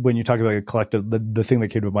when you talk about a collective, the thing that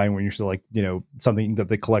came to mind when you're like, something that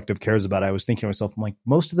the collective cares about, I was thinking to myself, I'm like,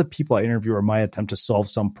 most of the people I interview are my attempt to solve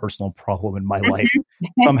some personal problem in my life.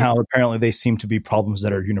 Somehow, apparently, they seem to be problems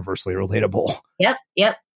that are universally relatable.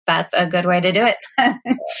 Yep. That's a good way to do it.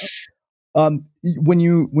 When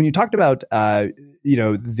you talked about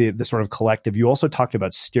the sort of collective, you also talked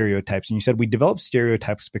about stereotypes, and you said we develop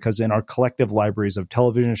stereotypes because in our collective libraries of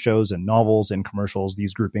television shows and novels and commercials,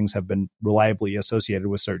 these groupings have been reliably associated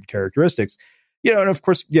with certain characteristics. And of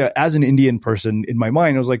course, as an Indian person, in my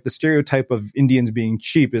mind, I was like, the stereotype of Indians being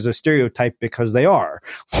cheap is a stereotype because they are.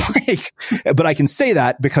 But I can say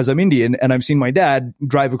that because I'm Indian and I've seen my dad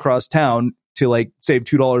drive across town to save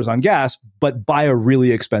 $2 on gas, but buy a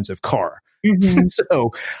really expensive car. Mm-hmm.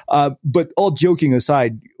 So, but all joking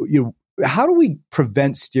aside, how do we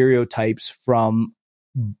prevent stereotypes from,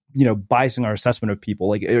 biasing our assessment of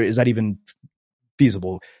people? Is that even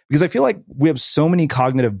feasible? Because I feel like we have so many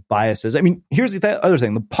cognitive biases. I mean, here's the other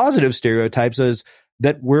thing. The positive stereotypes is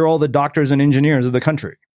that we're all the doctors and engineers of the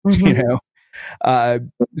country, mm-hmm.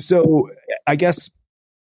 So I guess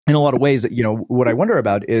in a lot of ways that, what I wonder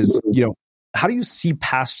about is, how do you see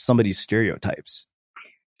past somebody's stereotypes?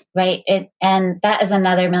 Right. And that is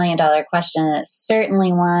another $1 million question. It's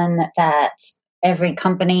certainly one that every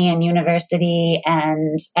company and university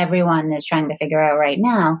and everyone is trying to figure out right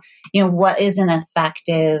now. What is an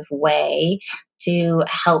effective way to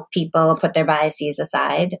help people put their biases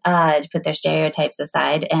aside, to put their stereotypes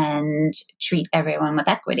aside, and treat everyone with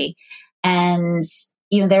equity? And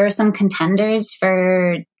there are some contenders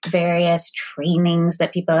for various trainings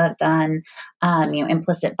that people have done,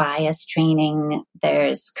 implicit bias training.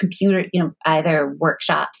 There's either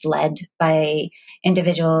workshops led by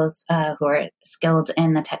individuals who are skilled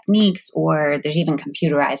in the techniques, or there's even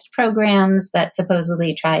computerized programs that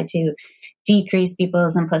supposedly try to decrease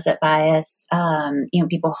people's implicit bias.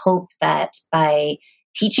 People hope that by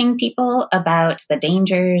teaching people about the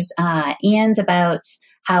dangers and about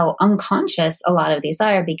how unconscious a lot of these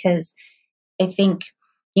are, because I think,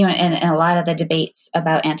 and a lot of the debates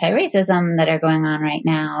about anti-racism that are going on right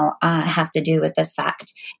now have to do with this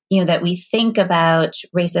fact, that we think about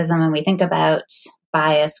racism and we think about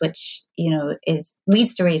bias, which,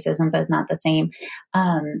 leads to racism, but is not the same.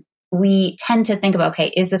 We tend to think about,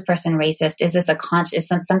 okay, is this person racist? Is this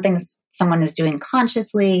something someone is doing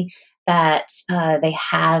consciously, that they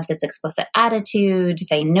have this explicit attitude,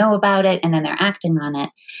 they know about it, and then they're acting on it.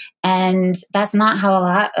 And that's not how a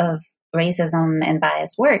lot of racism and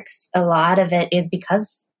bias works. A lot of it is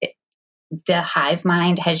because the hive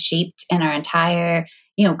mind has shaped in our entire,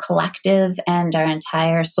 collective and our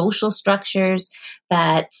entire social structures,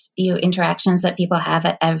 that, interactions that people have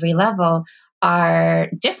at every level are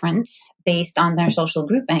different based on their social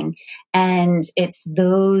grouping. And it's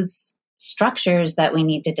those structures that we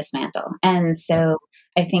need to dismantle. And so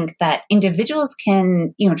I think that individuals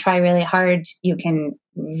can, try really hard. You can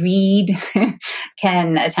read,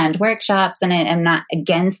 can attend workshops, and I'm not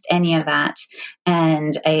against any of that.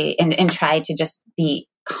 And try to just be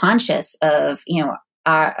conscious of,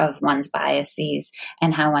 of one's biases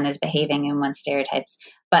and how one is behaving in one's stereotypes.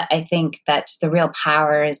 But I think that the real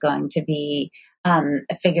power is going to be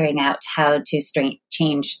figuring out how to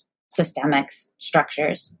change systemic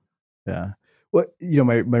structures. Yeah. Well,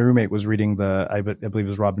 my roommate was reading I believe it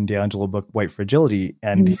was Robin DiAngelo book, White Fragility.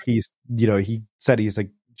 And he said, he's like,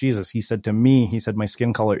 Jesus, he said to me, he said, my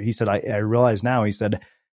skin color, he said, I realize now, he said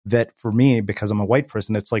that for me, because I'm a white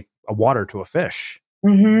person, it's like a water to a fish.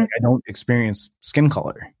 Like I don't experience skin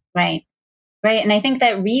color. Right. Right. And I think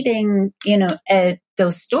that reading,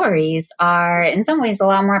 those stories are in some ways a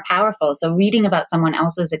lot more powerful. So reading about someone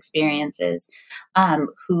else's experiences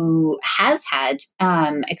who has had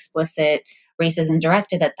explicit racism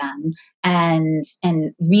directed at them and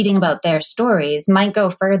reading about their stories might go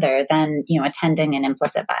further than, attending an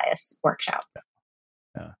implicit bias workshop.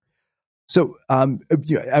 Yeah. So I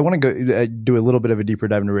want to go do a little bit of a deeper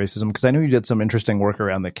dive into racism, because I know you did some interesting work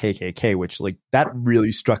around the KKK, which like that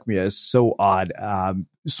really struck me as so odd.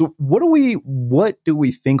 So what do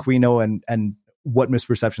we think we know, and what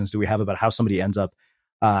misperceptions do we have about how somebody ends up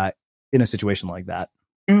in a situation like that?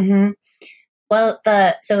 Mm-hmm. Well,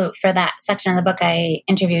 so for that section of the book, I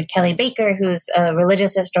interviewed Kelly Baker, who's a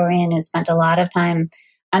religious historian who spent a lot of time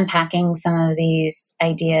unpacking some of these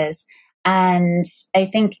ideas. And I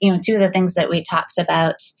think, two of the things that we talked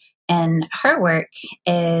about in her work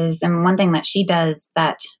is, and one thing that she does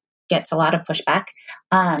that gets a lot of pushback,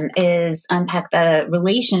 is unpack the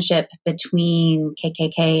relationship between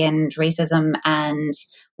KKK and racism and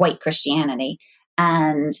white Christianity,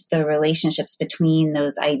 and the relationships between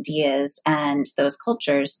those ideas and those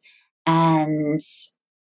cultures. And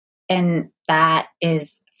that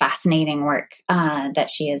is fascinating work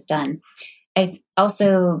that she has done. I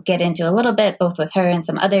also get into a little bit, both with her and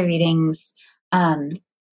some other readings,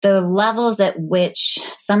 the levels at which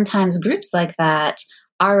sometimes groups like that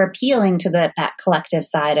are appealing to that collective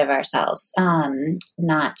side of ourselves,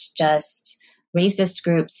 not just racist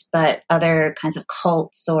groups, but other kinds of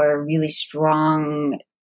cults or really strong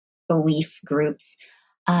belief groups,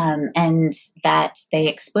 and that they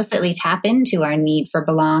explicitly tap into our need for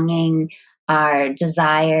belonging, our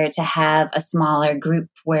desire to have a smaller group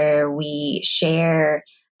where we share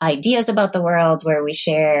ideas about the world, where we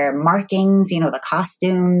share markings, the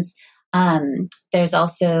costumes. There's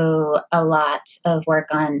also a lot of work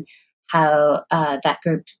on how that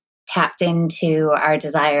group tapped into our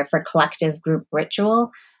desire for collective group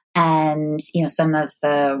ritual, and some of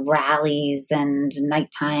the rallies and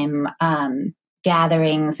nighttime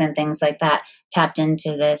gatherings and things like that tapped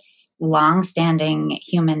into this long-standing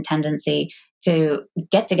human tendency to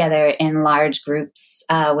get together in large groups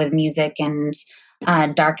with music and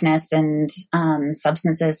darkness and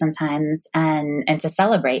substances sometimes, and to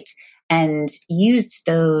celebrate, and used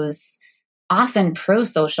those often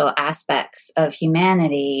pro-social aspects of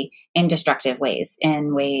humanity in destructive ways,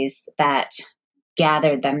 in ways that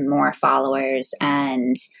gathered them more followers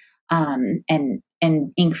and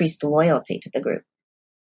increased loyalty to the group.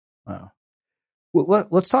 Wow. Well,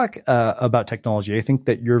 let's talk about technology. I think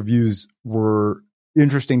that your views were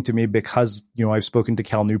interesting to me because, I've spoken to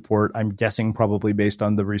Cal Newport. I'm guessing probably based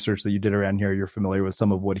on the research that you did around here, you're familiar with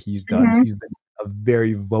some of what he's done. Mm-hmm. He's been a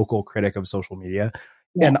very vocal critic of social media.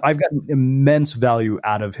 Yeah. And I've gotten immense value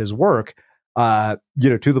out of his work, to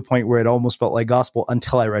the point where it almost felt like gospel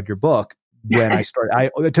until I read your book. When I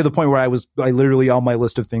started, to the point where I literally, on my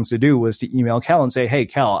list of things to do was to email Cal and say, hey,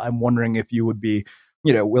 Cal, I'm wondering if you would be,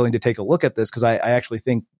 willing to take a look at this. Cause I actually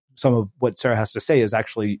think some of what Sarah has to say is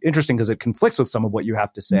actually interesting because it conflicts with some of what you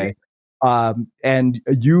have to say. And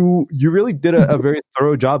you really did a very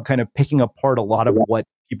thorough job kind of picking apart a lot of what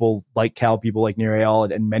people like Cal, people like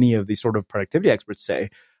Nirael, and many of these sort of productivity experts say.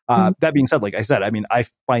 That being said, like I said, I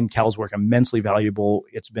find Cal's work immensely valuable.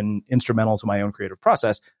 It's been instrumental to my own creative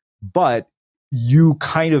process, but you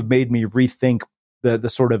kind of made me rethink the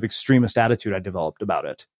sort of extremist attitude I developed about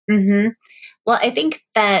it. Mm-hmm. Well, I think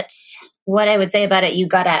that what I would say about it, you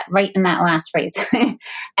got at right in that last phrase.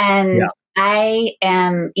 And yeah. I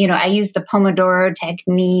am, I use the Pomodoro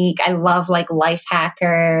technique. I love life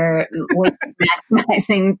hacker,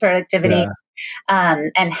 maximizing productivity,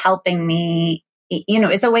 and helping me,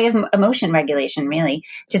 it's a way of emotion regulation, really,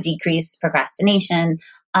 to decrease procrastination,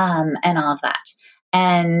 and all of that.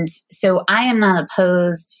 And so I am not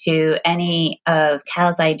opposed to any of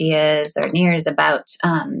Cal's ideas or Nir's about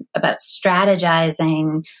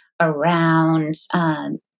strategizing around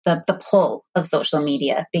the pull of social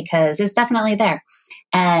media, because it's definitely there.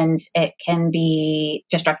 And it can be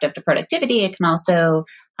destructive to productivity. It can also,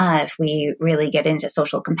 if we really get into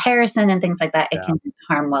social comparison and things like that, it can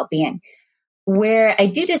harm well-being. Where I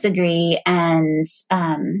do disagree, and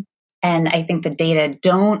And I think the data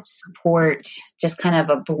don't support just kind of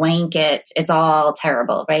a blanket, it's all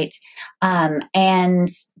terrible, right? And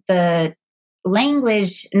the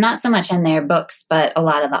language, not so much in their books, but a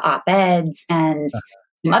lot of the op-eds and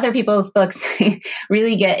some other people's books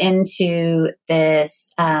really get into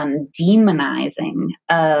this demonizing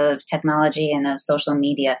of technology and of social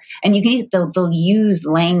media. And they'll use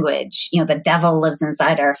language, the devil lives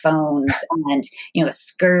inside our phones and, the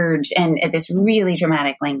scourge and this really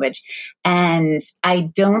dramatic language. And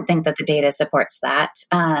I don't think that the data supports that.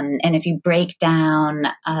 And if you break down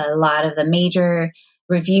a lot of the major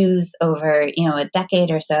reviews over, a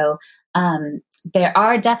decade or so, there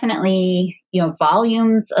are definitely,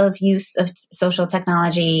 volumes of use of social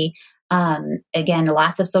technology. Again,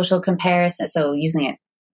 lots of social comparison. So using it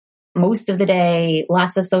most of the day,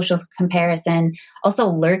 lots of social comparison. Also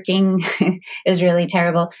lurking is really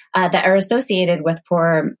terrible, that are associated with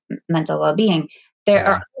poor mental well-being. There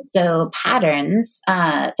are also patterns,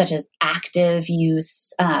 such as active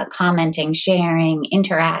use, commenting, sharing,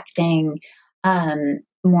 interacting,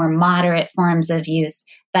 more moderate forms of use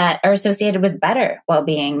that are associated with better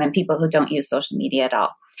well-being than people who don't use social media at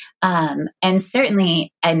all. And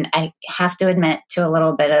certainly, and I have to admit to a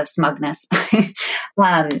little bit of smugness,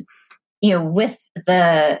 with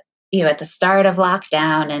the, at the start of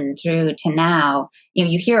lockdown and through to now,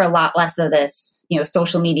 you hear a lot less of this,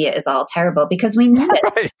 social media is all terrible because we knew it.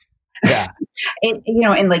 Right. Yeah.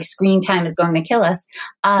 And like screen time is going to kill us.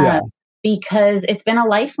 Because it's been a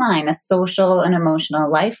lifeline, a social and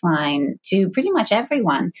emotional lifeline to pretty much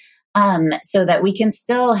everyone, so that we can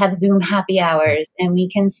still have Zoom happy hours and we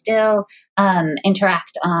can still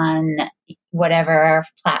interact on whatever our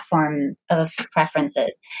platform of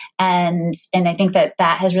preferences. And I think that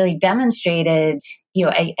has really demonstrated,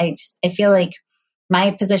 I feel like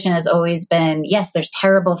my position has always been, yes, there's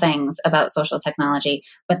terrible things about social technology,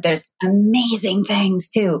 but there's amazing things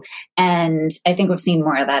too. And I think we've seen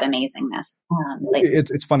more of that amazingness.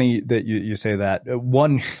 It's funny that you say that.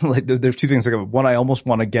 One, like there's two things. One, I almost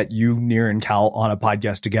want to get you, Nir, and Cal on a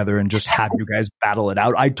podcast together and just have you guys battle it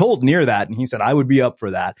out. I told Nir that, and he said I would be up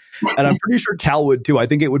for that. And I'm pretty sure Cal would too. I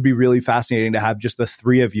think it would be really fascinating to have just the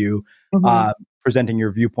three of you presenting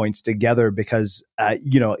your viewpoints together because,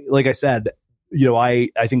 like I said, I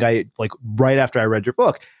think I like right after I read your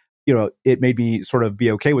book, it made me sort of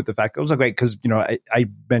be okay with the fact that it was like, great. Cause, I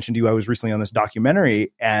mentioned to you, I was recently on this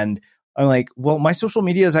documentary and I'm like, well, my social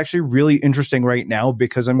media is actually really interesting right now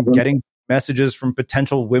because I'm getting messages from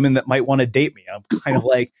potential women that might want to date me. I'm kind of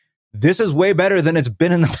like, this is way better than it's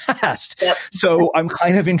been in the past. Yep. So I'm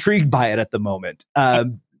kind of intrigued by it at the moment.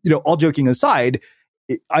 All joking aside,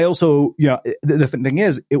 I also, the thing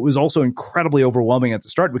is, it was also incredibly overwhelming at the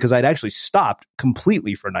start because I'd actually stopped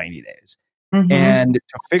completely for 90 days. Mm-hmm. And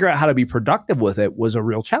to figure out how to be productive with it was a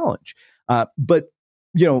real challenge. But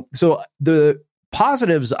so the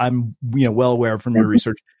positives I'm, well aware from your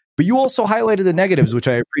research, but you also highlighted the negatives, which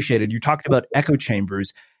I appreciated. You talked about echo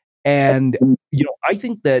chambers. And, I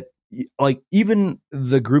think that like even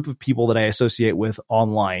the group of people that I associate with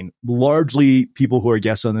online, largely people who are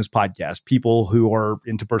guests on this podcast, people who are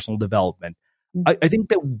into personal development, I think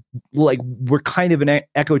that like we're kind of an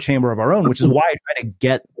echo chamber of our own, which is why I try to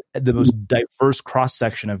get the most diverse cross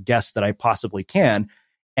section of guests that I possibly can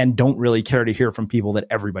and don't really care to hear from people that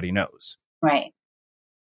everybody knows. Right.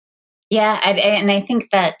 Yeah. And I think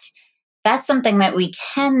that's something that we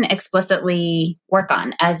can explicitly work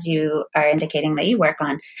on, as you are indicating that you work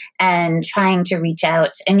on, and trying to reach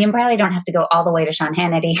out. And you probably don't have to go all the way to Sean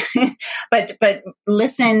Hannity, but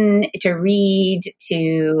listen, to read,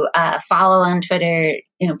 to follow on Twitter,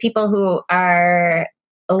 people who are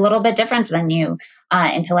a little bit different than you,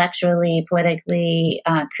 intellectually, politically,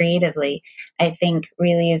 creatively, I think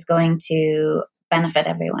really is going to benefit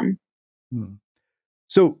everyone.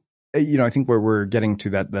 So, I think where we're getting to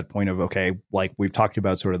that point of, okay, like we've talked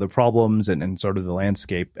about sort of the problems and sort of the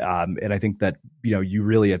landscape. And I think that, you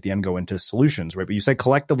really at the end go into solutions, right? But you say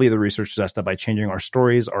collectively, the research suggests that by changing our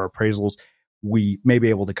stories, our appraisals, we may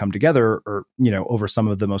be able to come together or, over some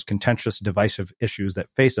of the most contentious, divisive issues that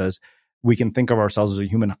face us. We can think of ourselves as a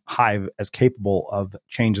human hive as capable of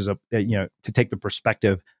changes of, to take the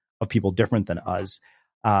perspective of people different than us.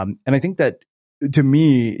 And I think that, to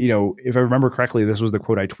me, if I remember correctly, this was the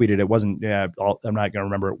quote I tweeted. It wasn't, I'm not going to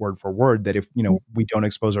remember it word for word, that if, we don't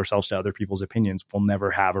expose ourselves to other people's opinions, we'll never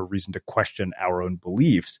have a reason to question our own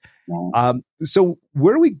beliefs. Yeah. So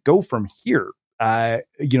where do we go from here?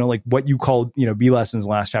 Like what you called, B lessons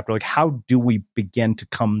last chapter, like how do we begin to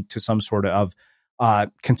come to some sort of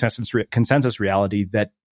consensus reality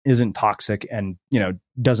that isn't toxic and,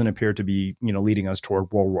 doesn't appear to be, leading us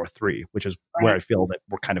toward World War III, which is where I feel that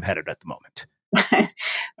we're kind of headed at the moment.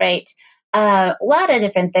 Right. A lot of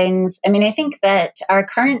different things. I mean, I think that our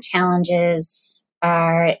current challenges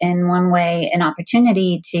are in one way an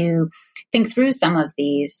opportunity to think through some of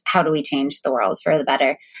these. How do we change the world for the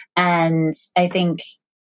better? And I think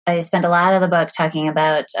I spent a lot of the book talking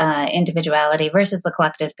about individuality versus the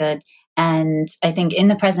collective good. And I think in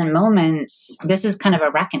the present moment, this is kind of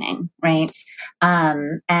a reckoning, right?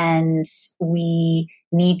 And we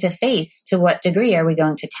need to face, to what degree are we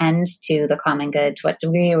going to tend to the common good? To what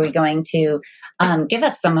degree are we going to give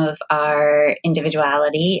up some of our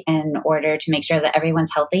individuality in order to make sure that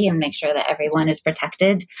everyone's healthy and make sure that everyone is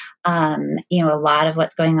protected? A lot of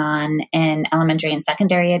what's going on in elementary and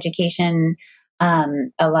secondary education,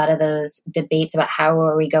 a lot of those debates about how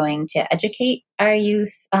are we going to educate our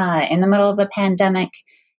youth in the middle of a pandemic,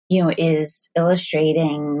 is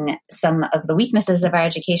illustrating some of the weaknesses of our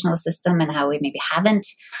educational system and how we maybe haven't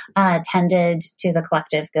tended to the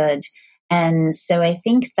collective good. And so I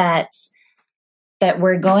think that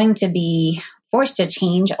we're going to be forced to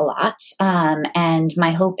change a lot. And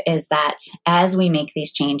my hope is that as we make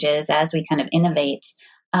these changes, as we kind of innovate,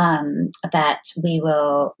 that we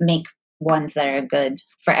will make ones that are good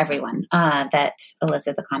for everyone, that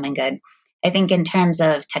elicit the common good. I think in terms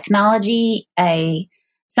of technology, I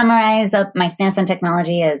summarize up my stance on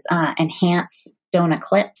technology as enhance, don't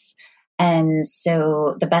eclipse. And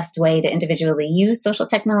so the best way to individually use social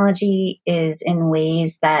technology is in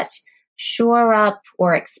ways that shore up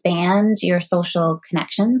or expand your social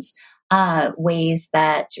connections, ways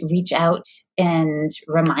that reach out and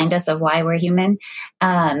remind us of why we're human,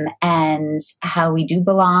 and how we do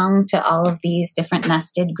belong to all of these different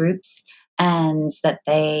nested groups, and that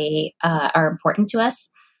they are important to us,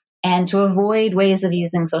 and to avoid ways of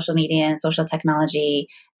using social media and social technology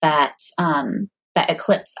that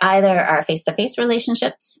eclipse either our face-to-face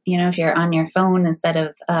relationships, if you're on your phone instead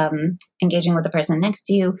of engaging with the person next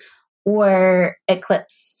to you, or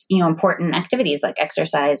eclipse, important activities like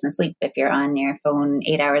exercise and sleep. If you're on your phone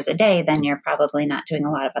 8 hours a day, then you're probably not doing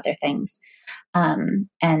a lot of other things.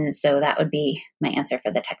 And so that would be my answer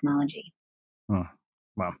for the technology. Oh,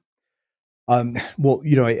 wow. Well,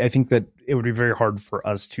 I think that it would be very hard for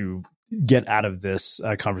us to get out of this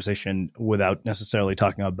conversation without necessarily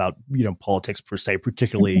talking about, politics per se,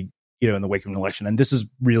 particularly, in the wake of an election. And this is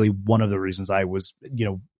really one of the reasons I was,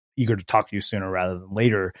 eager to talk to you sooner rather than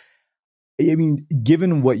later. I mean,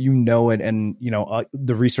 given what and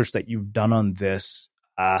the research that you've done on this,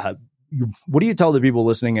 what do you tell the people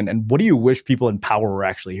listening, and what do you wish people in power were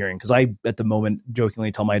actually hearing? Because I, at the moment,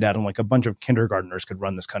 jokingly tell my dad, I'm like, a bunch of kindergartners could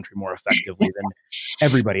run this country more effectively than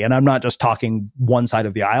everybody. And I'm not just talking one side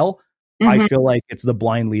of the aisle. Mm-hmm. I feel like it's the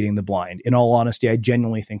blind leading the blind. In all honesty, I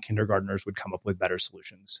genuinely think kindergartners would come up with better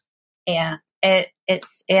solutions. Yeah,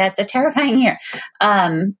 it's a terrifying year.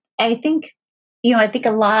 I think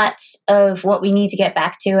a lot of what we need to get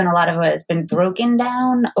back to, and a lot of what has been broken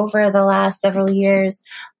down over the last several years,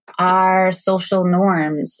 are social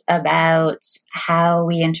norms about how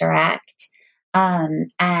we interact. And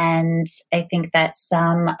I think that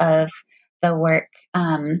some of the work,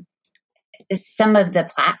 some of the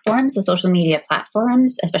platforms, the social media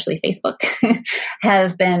platforms, especially Facebook,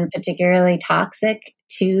 have been particularly toxic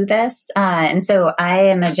to this. And so I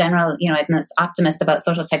am I'm this optimist about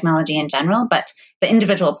social technology in general, but the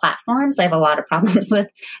individual platforms I have a lot of problems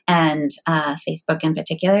with, and Facebook in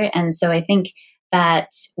particular. And so I think that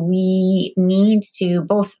we need to,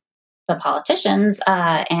 both the politicians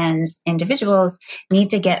and individuals need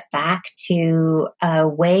to get back to a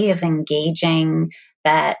way of engaging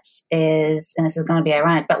that is, and this is going to be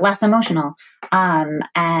ironic, but less emotional,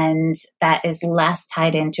 and that is less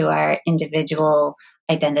tied into our individual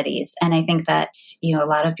identities. And I think that, a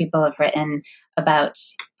lot of people have written about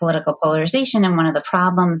political polarization, and one of the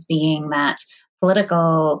problems being that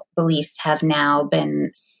political beliefs have now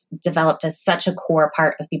been developed as such a core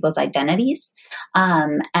part of people's identities,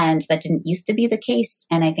 and that didn't used to be the case.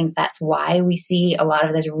 And I think that's why we see a lot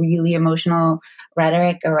of this really emotional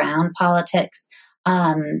rhetoric around politics.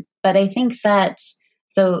 But I think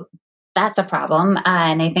so that's a problem.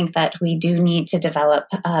 And I think that we do need to develop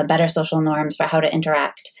better social norms for how to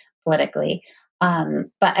interact politically. But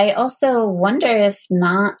I also wonder if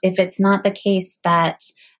it's not the case that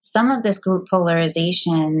some of this group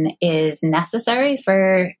polarization is necessary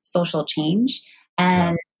for social change.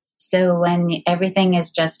 And so when everything is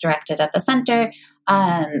just directed at the center,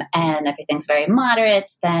 and everything's very moderate,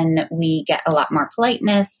 then we get a lot more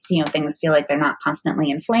politeness. Things feel like they're not constantly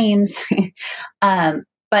in flames,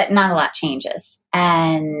 but not a lot changes.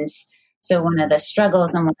 And So one of the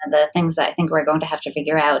struggles and one of the things that I think we're going to have to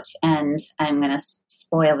figure out, and I'm going to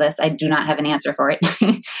spoil this, I do not have an answer for it,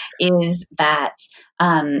 is that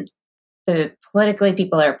the politically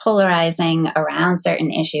people are polarizing around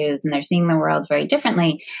certain issues and they're seeing the world very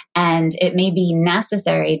differently. And it may be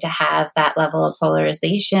necessary to have that level of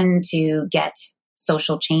polarization to get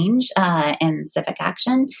social change and civic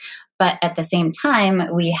action. But at the same time,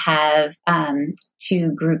 we have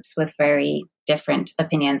two groups with very different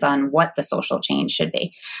opinions on what the social change should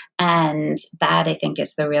be. And that, I think,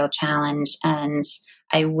 is the real challenge. And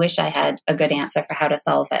I wish I had a good answer for how to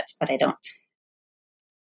solve it, but I don't.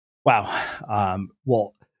 Wow.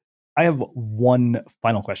 Well, I have one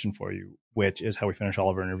final question for you, which is how we finish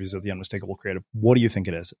all of our interviews at the Unmistakable Creative. What do you think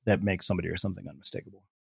it is that makes somebody or something unmistakable?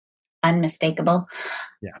 Unmistakable.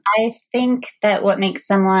 Yeah. I think that what makes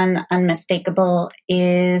someone unmistakable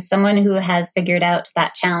is someone who has figured out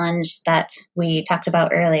that challenge that we talked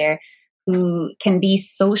about earlier, who can be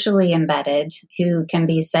socially embedded, who can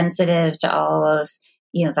be sensitive to all of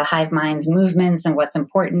the hive mind's movements and what's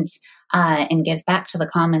important, and give back to the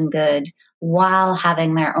common good while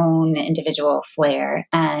having their own individual flair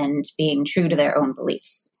and being true to their own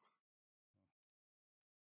beliefs.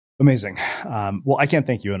 Amazing. Well, I can't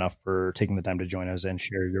thank you enough for taking the time to join us and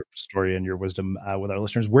share your story and your wisdom with our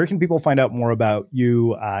listeners. Where can people find out more about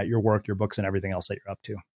you, your work, your books, and everything else that you're up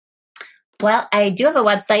to? Well, I do have a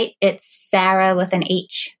website. It's Sarah with an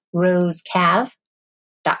H, rosecav.com.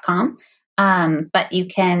 But you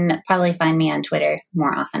can probably find me on Twitter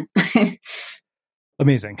more often.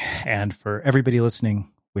 Amazing. And for everybody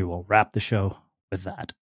listening, we will wrap the show with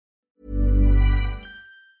that.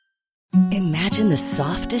 Imagine the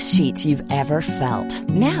softest sheets you've ever felt.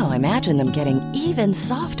 Now imagine them getting even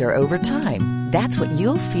softer over time. That's what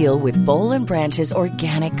you'll feel with Boll & Branch's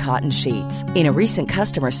organic cotton sheets. In a recent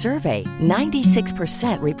customer survey,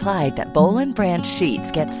 96% replied that Boll & Branch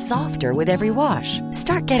sheets get softer with every wash.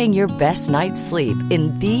 Start getting your best night's sleep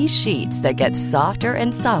in these sheets that get softer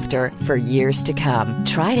and softer for years to come.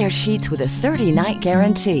 Try their sheets with a 30-night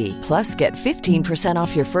guarantee. Plus, get 15%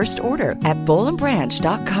 off your first order at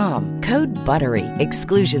bollandbranch.com. Code BUTTERY.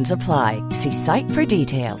 Exclusions apply. See site for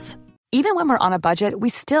details. Even when we're on a budget, we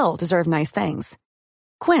still deserve nice things.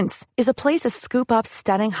 Quince is a place to scoop up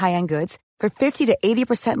stunning high-end goods for 50 to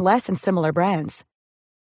 80% less than similar brands.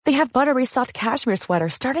 They have buttery soft cashmere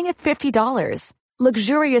sweaters starting at $50,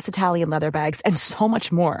 luxurious Italian leather bags, and so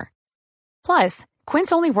much more. Plus,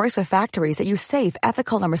 Quince only works with factories that use safe,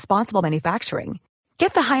 ethical, and responsible manufacturing.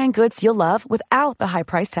 Get the high-end goods you'll love without the high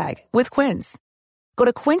price tag with Quince. Go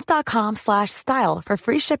to quince.com/style for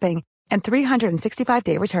free shipping and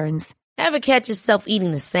 365-day returns. Ever catch yourself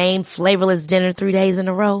eating the same flavorless dinner 3 days in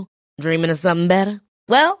a row? Dreaming of something better?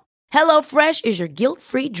 Well, HelloFresh is your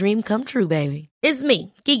guilt-free dream come true, baby. It's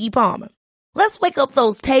me, Keke Palmer. Let's wake up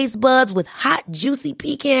those taste buds with hot, juicy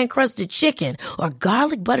pecan-crusted chicken or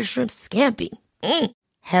garlic butter shrimp scampi.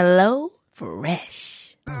 Hello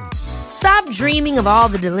Fresh. Stop dreaming of all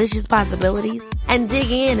the delicious possibilities and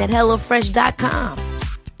dig in at HelloFresh.com.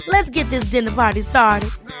 Let's get this dinner party started.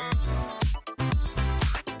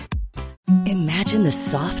 Imagine the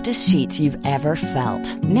softest sheets you've ever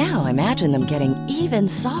felt. Now imagine them getting even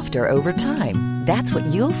softer over time. That's what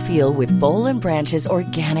you'll feel with Boll & Branch's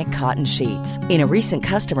organic cotton sheets. In a recent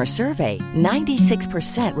customer survey,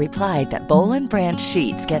 96% replied that Boll & Branch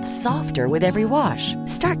sheets get softer with every wash.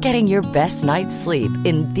 Start getting your best night's sleep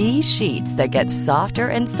in these sheets that get softer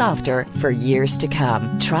and softer for years to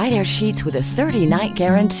come. Try their sheets with a 30-night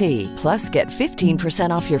guarantee. Plus, get 15%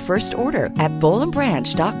 off your first order at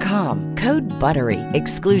bollandbranch.com. Code BUTTERY.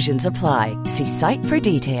 Exclusions apply. See site for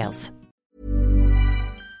details.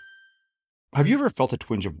 Have you ever felt a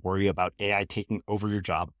twinge of worry about AI taking over your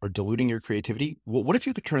job or diluting your creativity? Well, what if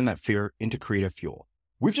you could turn that fear into creative fuel?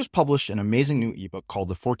 We've just published an amazing new ebook called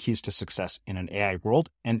The 4 Keys to Success in an AI World,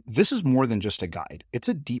 and this is more than just a guide. It's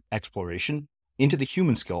a deep exploration into the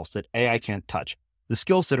human skills that AI can't touch, the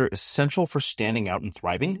skills that are essential for standing out and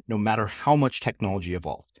thriving no matter how much technology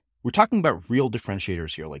evolves. We're talking about real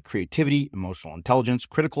differentiators here like creativity, emotional intelligence,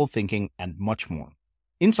 critical thinking, and much more.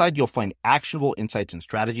 Inside, you'll find actionable insights and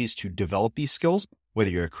strategies to develop these skills,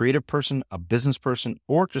 whether you're a creative person, a business person,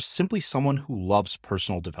 or just simply someone who loves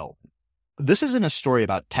personal development. This isn't a story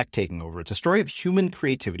about tech taking over. It's a story of human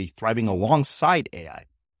creativity thriving alongside AI.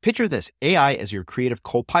 Picture this, AI as your creative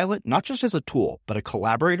co-pilot, not just as a tool, but a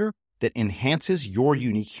collaborator that enhances your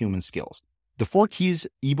unique human skills. The 4 Keys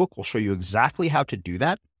ebook will show you exactly how to do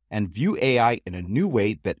that and view AI in a new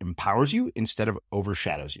way that empowers you instead of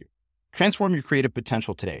overshadows you. Transform your creative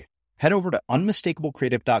potential today. Head over to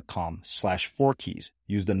unmistakablecreative.com/4keys.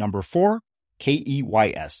 Use the number 4,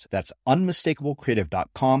 Keys. That's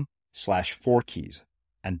unmistakablecreative.com/4keys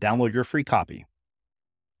and download your free copy.